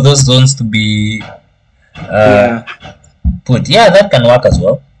waiting for those zones to be put. Yeah, that can work as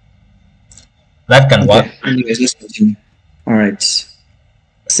well. That can work. Anyways, let's continue. All right.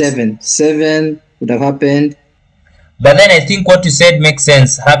 7 would have happened. But then I think what you said makes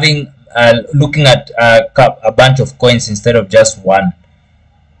sense. Having looking at a bunch of coins instead of just one.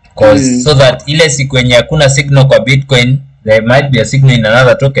 Because so that ile siku yenye hakuna signal kwa Bitcoin, there might be a signal in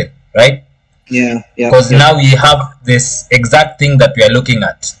another token, right? Yeah. Because now we have this exact thing that we are looking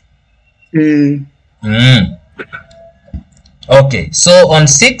at. Okay, so on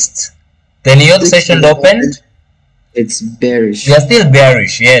 6th, the New York session opened. It's bearish. We are still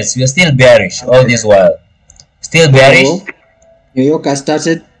bearish. Yes, we are still bearish all this while. Still bearish. New York has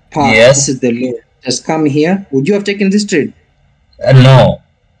started. Yes. This is the low. Just come here. Would you have taken this trade? No.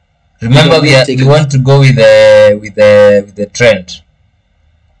 Remember, we want to go with the trend.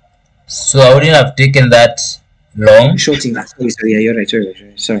 So I wouldn't have taken that long. Shorting. Sorry. Yeah, you're right.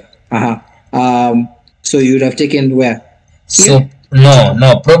 Sorry. So you would have taken where? So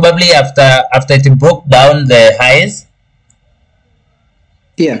no. Probably after it broke down the highs.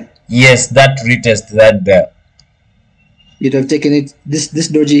 Here. Yes, that retest that there. You'd have taken it this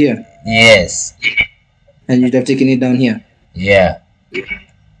doji here. Yes. And you'd have taken it down here. Yeah.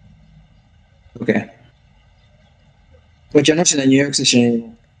 Okay. But you're not in a New York session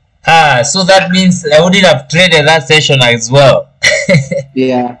anymore. So that means I wouldn't have traded that session as well.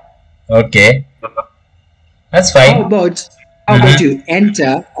 Yeah. Okay, that's fine. How about you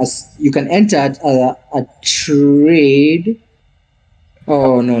enter you can enter a trade?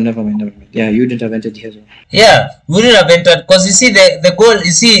 Oh no, never mind. Yeah, you didn't have entered here. Yeah, we wouldn't have entered because you see the goal.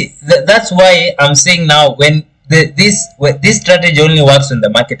 You see that's why I'm saying now when this strategy only works when the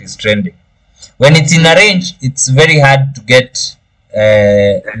market is trending. When it's in a range, it's very hard to get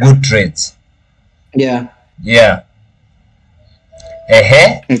good trades. Yeah. Yeah.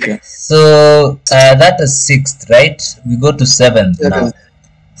 Okay. So that is 6th, right? We go to 7th now.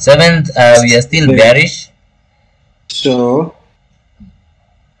 7th, we are still bearish. So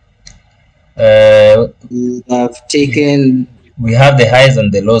we have taken. We have the highs and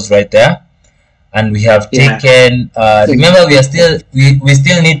the lows right there, and we have taken. Remember, we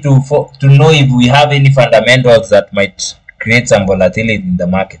still need to know if we have any fundamentals that might create some volatility in the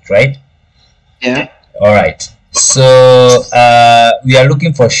market, right? Yeah. All right. So we are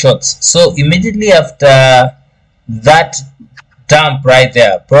looking for shorts. So immediately after that dump right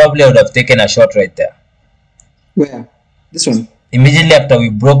there, probably I would have taken a short right there. Where? This one? Immediately after we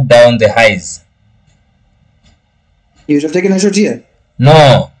broke down the highs. You would have taken a short here?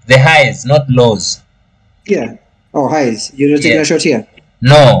 No, the highs, not lows. Yeah. Oh, highs. You would have taken a short here?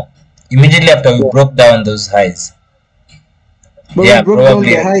 No. Immediately after we broke down those highs. But we broke down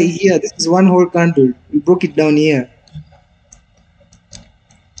the high here. This is one whole candle. We broke it down here.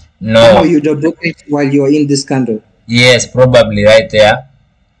 No. Oh, you'd have broken it while you were in this candle. Yes, probably right there.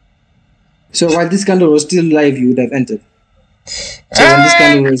 So while this candle was still live, you would have entered. So when this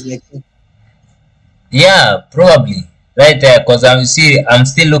candle was like, yeah, probably right there, because I'm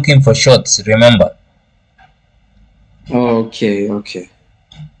still looking for shorts. Remember. Okay.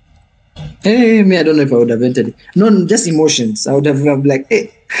 Hey, me, I don't know if I would have entered it. No, just emotions. I would have like,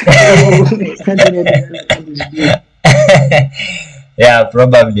 hey. Yeah,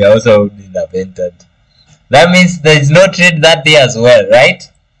 probably I also wouldn't have entered. That means there is no trade that day as well, right?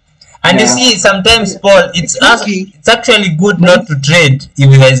 And you see, sometimes, Paul, it's actually good not to trade if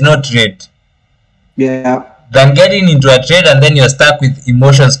there is no trade. Yeah. Than getting into a trade and then you're stuck with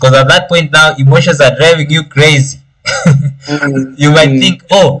emotions, because at that point now emotions are driving you crazy. You might think,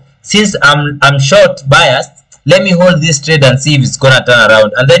 oh, since I'm short biased, let me hold this trade and see if it's gonna turn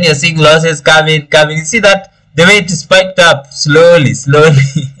around, and then you're seeing losses coming. You see that the way it spiked up slowly.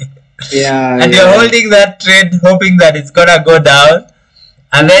 Yeah. And you're holding that trade hoping that it's gonna go down,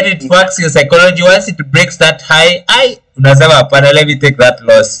 and then it works your psychology. Once it breaks that high, unasema hapana, let me take that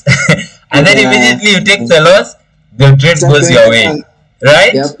loss. And then immediately you take the loss, the trade goes your way,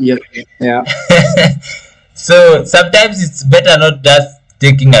 right? Yep. Yeah. So sometimes it's better not just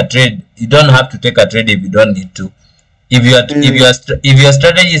taking a trade. You don't have to take a trade if you don't need to. If your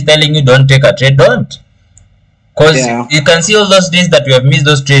strategy is telling you don't take a trade, don't. Because you can see all those days that we have missed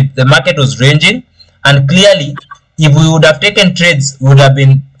those trades, the market was ranging, and clearly if we would have taken trades, we would have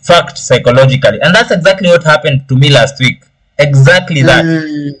been fucked psychologically. And that's exactly what happened to me last week. Exactly that.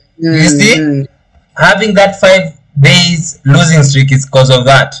 You see, having that 5 days losing streak is because of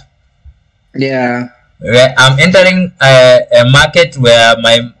that. Yeah. I'm entering a market where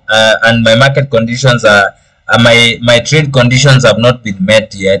my market conditions are my trade conditions have not been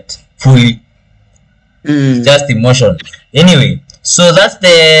met yet fully. Just emotion. Anyway, so that's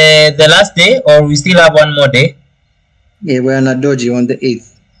the last day, or we still have one more day? Yeah, we're on a doji on the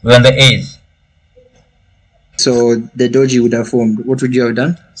 8th. We're on the 8th. So the doji would have formed. What would you have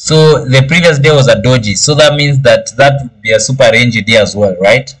done? So the previous day was a doji, so that means that would be a super rangy day as well,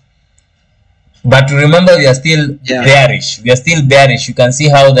 right? But remember, we are still bearish. We are still bearish. You can see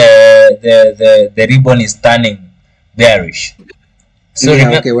how the ribbon is turning bearish. So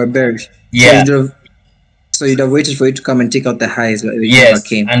okay, we're bearish. Yeah. So you'd have waited for it to come and take out the highs, but it never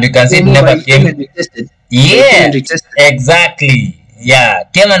came. And you can see it never came. Yeah, exactly. Yeah,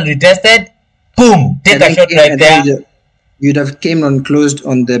 came and retested. Boom, take a shot right there. You'd have came and closed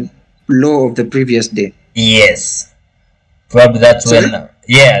on the low of the previous day. Yes, probably that's when.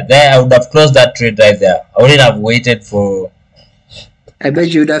 Yeah, there I would have closed that trade right there. I wouldn't have waited for. I bet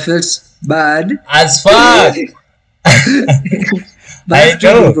you would have felt bad. As fuck. But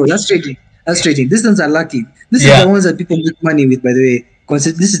that's trading. That's trading. These ones are lucky. This is the ones that people make money with, by the way. Because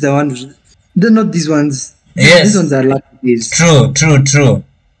this is the ones. They're not these ones. Yes. These ones are lucky.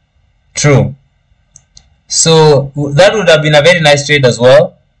 True. So that would have been a very nice trade as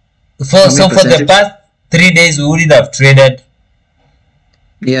well. So for the past 3 days, we wouldn't have traded.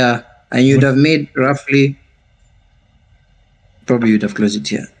 Yeah, and you'd have made roughly. Probably you'd have closed it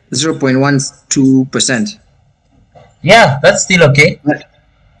here. 0.12%. Yeah, that's still okay.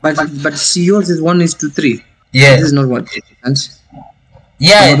 But see, yours is 1:3. Yeah. This is not what it is.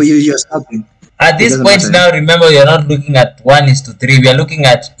 Yeah, but you're stopping. at this point now, remember, you're not looking at 1:3. We are looking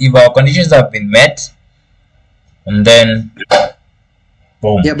at if our conditions have been met, and then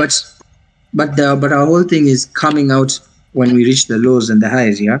boom. Yeah, but our whole thing is coming out when we reach the lows and the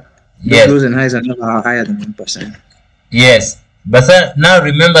highs. Yeah. Yes. Those lows and highs are never higher than 1%. Yes, but now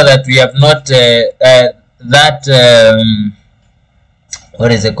remember that we have not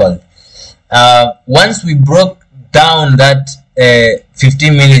what is it called? Once we broke down that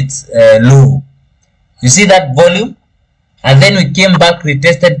 15 minutes low, you see that volume, and then we came back,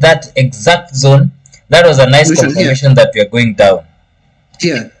 retested that exact zone. That was a nice confirmation that we are going down.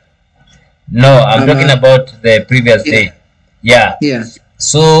 Yeah. No, I'm talking about the previous day. Yeah. Yeah.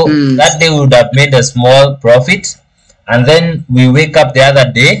 So that day we would have made a small profit, and then we wake up the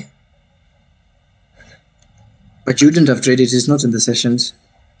other day. But you wouldn't have traded. It's not in the sessions.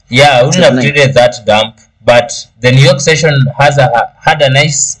 Yeah, I wouldn't have traded that dump, but the New York session had a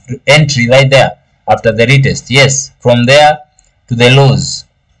nice entry right there after the retest. Yes, from there to the lows.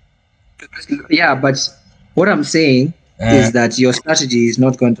 Yeah, but what I'm saying is that your strategy is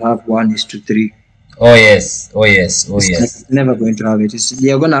not going to have 1:3. Oh yes, oh yes, oh yes. It's never going to have it.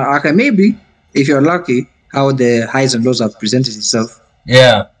 You're gonna maybe if you're lucky how the highs and lows have presented itself.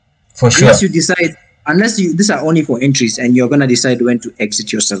 Yeah, for sure. Unless you decide, these are only for entries, and you're gonna decide when to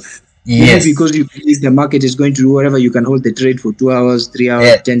exit yourself. Yes. Maybe because you believe the market is going to do whatever, you can hold the trade for 2 hours, 3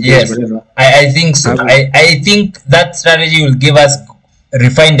 hours, 10 days, whatever. I think so. I think that strategy will give us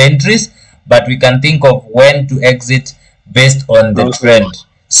refined entries, but we can think of when to exit based on the trend.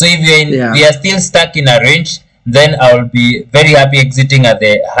 So if we are still stuck in a range, then I will be very happy exiting at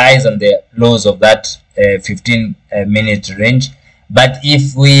the highs and the lows of that 15-minute range. But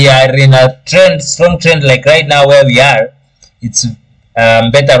if we are in a strong trend like right now where we are, it's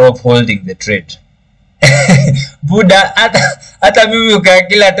better off holding the trade. Buddha, hata mimi uka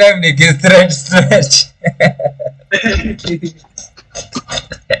kila time stretch.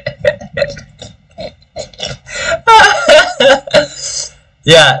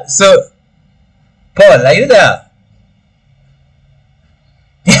 Yeah, so Paul, are you there?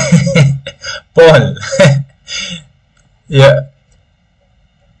 Paul. Yeah.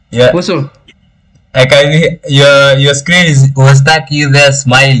 What's up? I can your screen was stuck. You there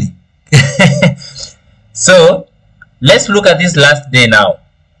smiling. So let's look at this last day now.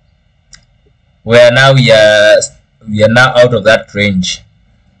 Where now we are now out of that range.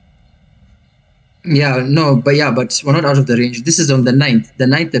 Yeah, no, but we're not out of the range. This is on the 9th. The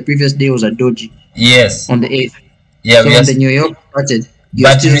 9th, the previous day was a doji. Yes. On the 8th. Yeah, so when the New York started,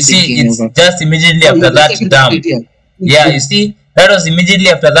 but you see, it's just immediately after that dump. Yeah, you see, that was immediately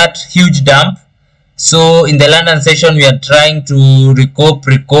after that huge dump. So in the London session, we are trying to recoup,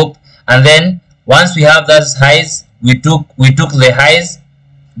 and then once we have those highs, we took the highs.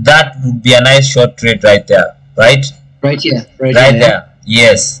 That would be a nice short trade right there, right? Right here, right there. Yeah.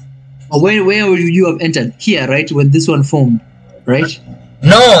 Yes. Where would you have entered? Here, right? When this one formed, right?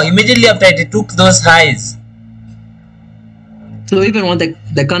 No, immediately after it took those highs. So even when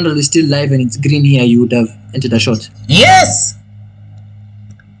the candle is still live and it's green here, you would have entered a short. Yes.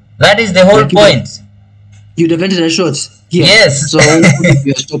 That is the whole point. You'd have entered a short here. Yes. So what would be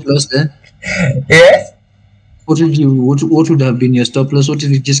your stop loss then? Yes. What would have been your stop loss? What if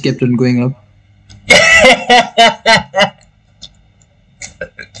it just kept on going up?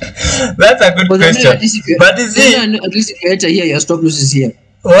 That's a good question. But you see, at least if you enter here, your stop loss is here.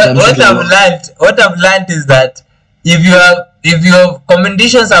 What I've learned is that if your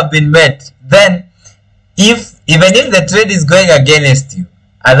conditions have been met, then even if the trade is going against you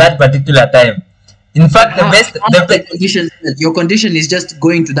at that particular time, in fact, your condition is just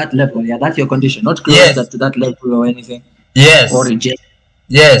going to that level. Yeah, that's your condition, not closer to that level or anything. Yes. Or reject.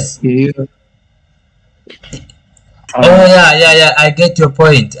 Yes. Yeah. Oh yeah. I get your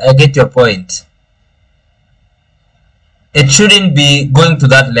point. It shouldn't be going to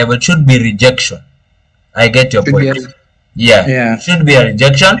that level. It should be rejection. I get your point. Yeah. It should be a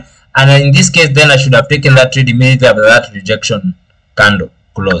rejection. And in this case, then I should have taken that trade immediately after that rejection candle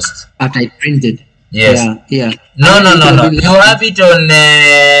closed. After I printed. Yes. Yeah. No. You have it on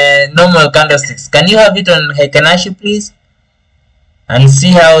normal candlesticks. Can you have it on Heikanashi, please? And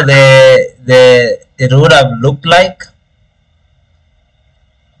see how it would have looked like.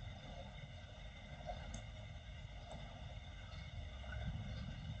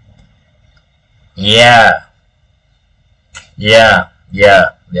 Yeah.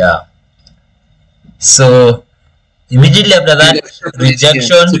 So immediately after that rejection.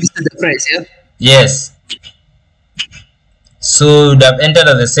 So this is the price, yeah? Yes. So would have entered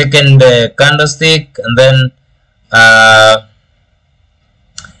at the second candlestick, and then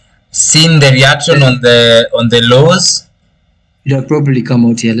seen the reaction on the lows. It will probably come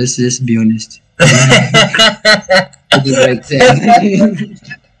out here. Let's just be honest. Right there.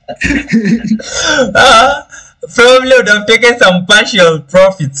 Probably would have taken some partial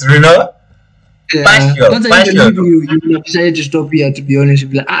profits, you know. Yeah. Partial. You have decided to stop here. To be honest,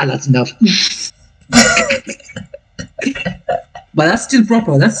 you'll be like, that's enough. But that's still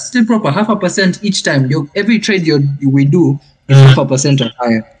proper. That's still proper. 0.5% each time. Every trade we do is 0.5% or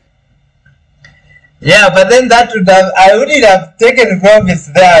higher. Yeah, but then I wouldn't have taken profits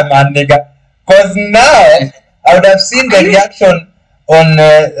there, man, nigga. Because now I would have seen the reaction on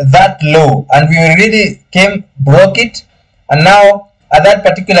that low, and we really broke it, and now at that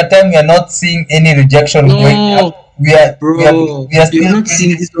particular time we are not seeing any rejection going up. We are still not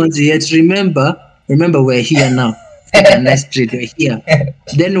seeing these ones yet. Remember, we're here now. Take a nice trade. We're here.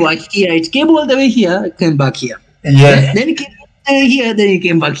 Then we're here. It came all the way here. It came back here. Yes. Then it came here. Then it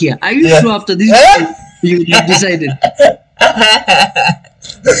came back here. Are you sure after this you decided?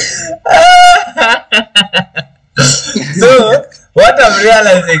 So what I'm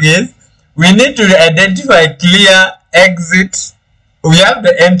realizing is we need to identify clear exit. We have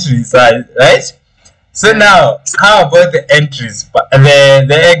the entries, right? So now, how about the entries,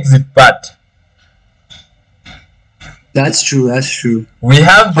 the exit part? That's true. We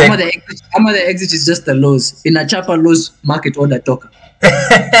have some of the exit is just the lows in a chopper lows market order talker.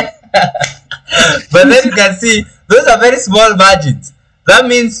 But then you can see those are very small margins. That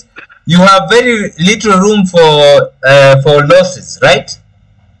means you have very little room for losses, right?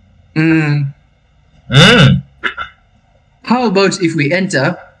 How about if we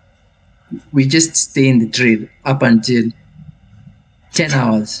enter, we just stay in the trade up until 10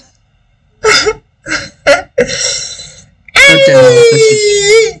 hours?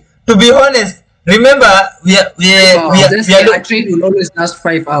 To be honest, remember a trade will always last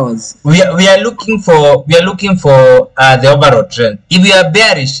 5 hours. We are looking for the overall trend. If we are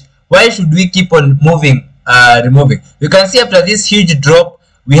bearish, why should we keep on moving, removing? You can see after this huge drop,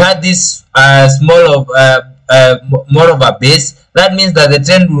 we had this more of a base. That means that the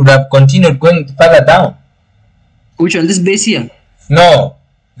trend would have continued going further down. Which one? This base here? No,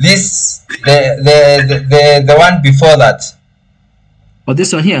 this the one before that. Oh,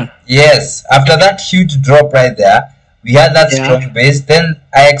 this one here? Yes. After that huge drop right there, we had that strong base. Then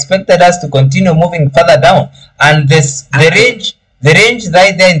I expected us to continue moving further down, and the range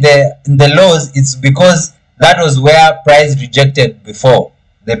right there in the lows. It's because that was where price rejected before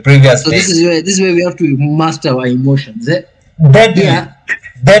the previous. So this is where we have to master our emotions. Deadly. Yeah,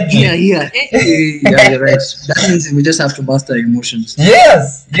 you're right. That means we just have to master emotions.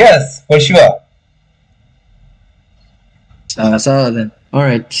 Yes, for sure. So then, all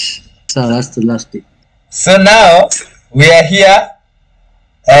right. So that's the last day. So now we are here.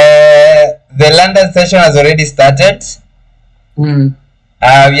 The London session has already started. We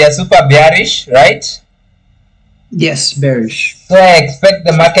are super bearish, right? Yes, bearish. So I expect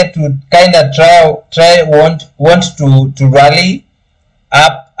the market to kind of want to rally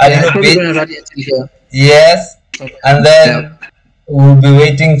up a little bit. Rally until here. Yes, okay. And then we'll be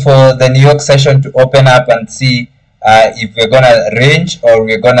waiting for the New York session to open up and see if we're gonna range or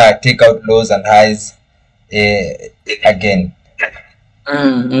we're gonna take out lows and highs again.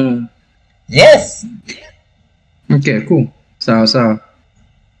 Yes. Okay, cool. So.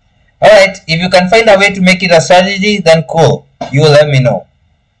 Alright, if you can find a way to make it a strategy, then cool. You let me know.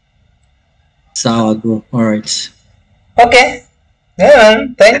 Solid, bro. Alright. Okay. Yeah,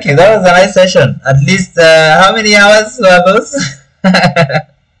 man. Thank you. That was a nice session. At least, how many hours were those?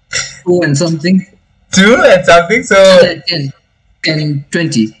 2 and something. 2 and something, so... 10 and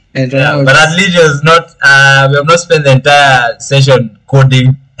 20. And yeah, but at least it was not, we have not spent the entire session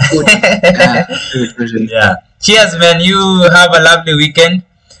coding. Yeah. Cheers, man. You have a lovely weekend.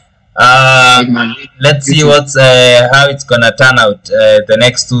 Let's see what's how it's gonna turn out the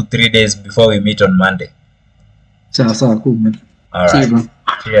next 2-3 days before we meet on Monday. So cool, man. All right. See you,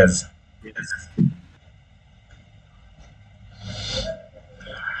 cheers.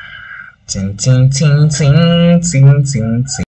 Ting ting ting ting ting ting ting.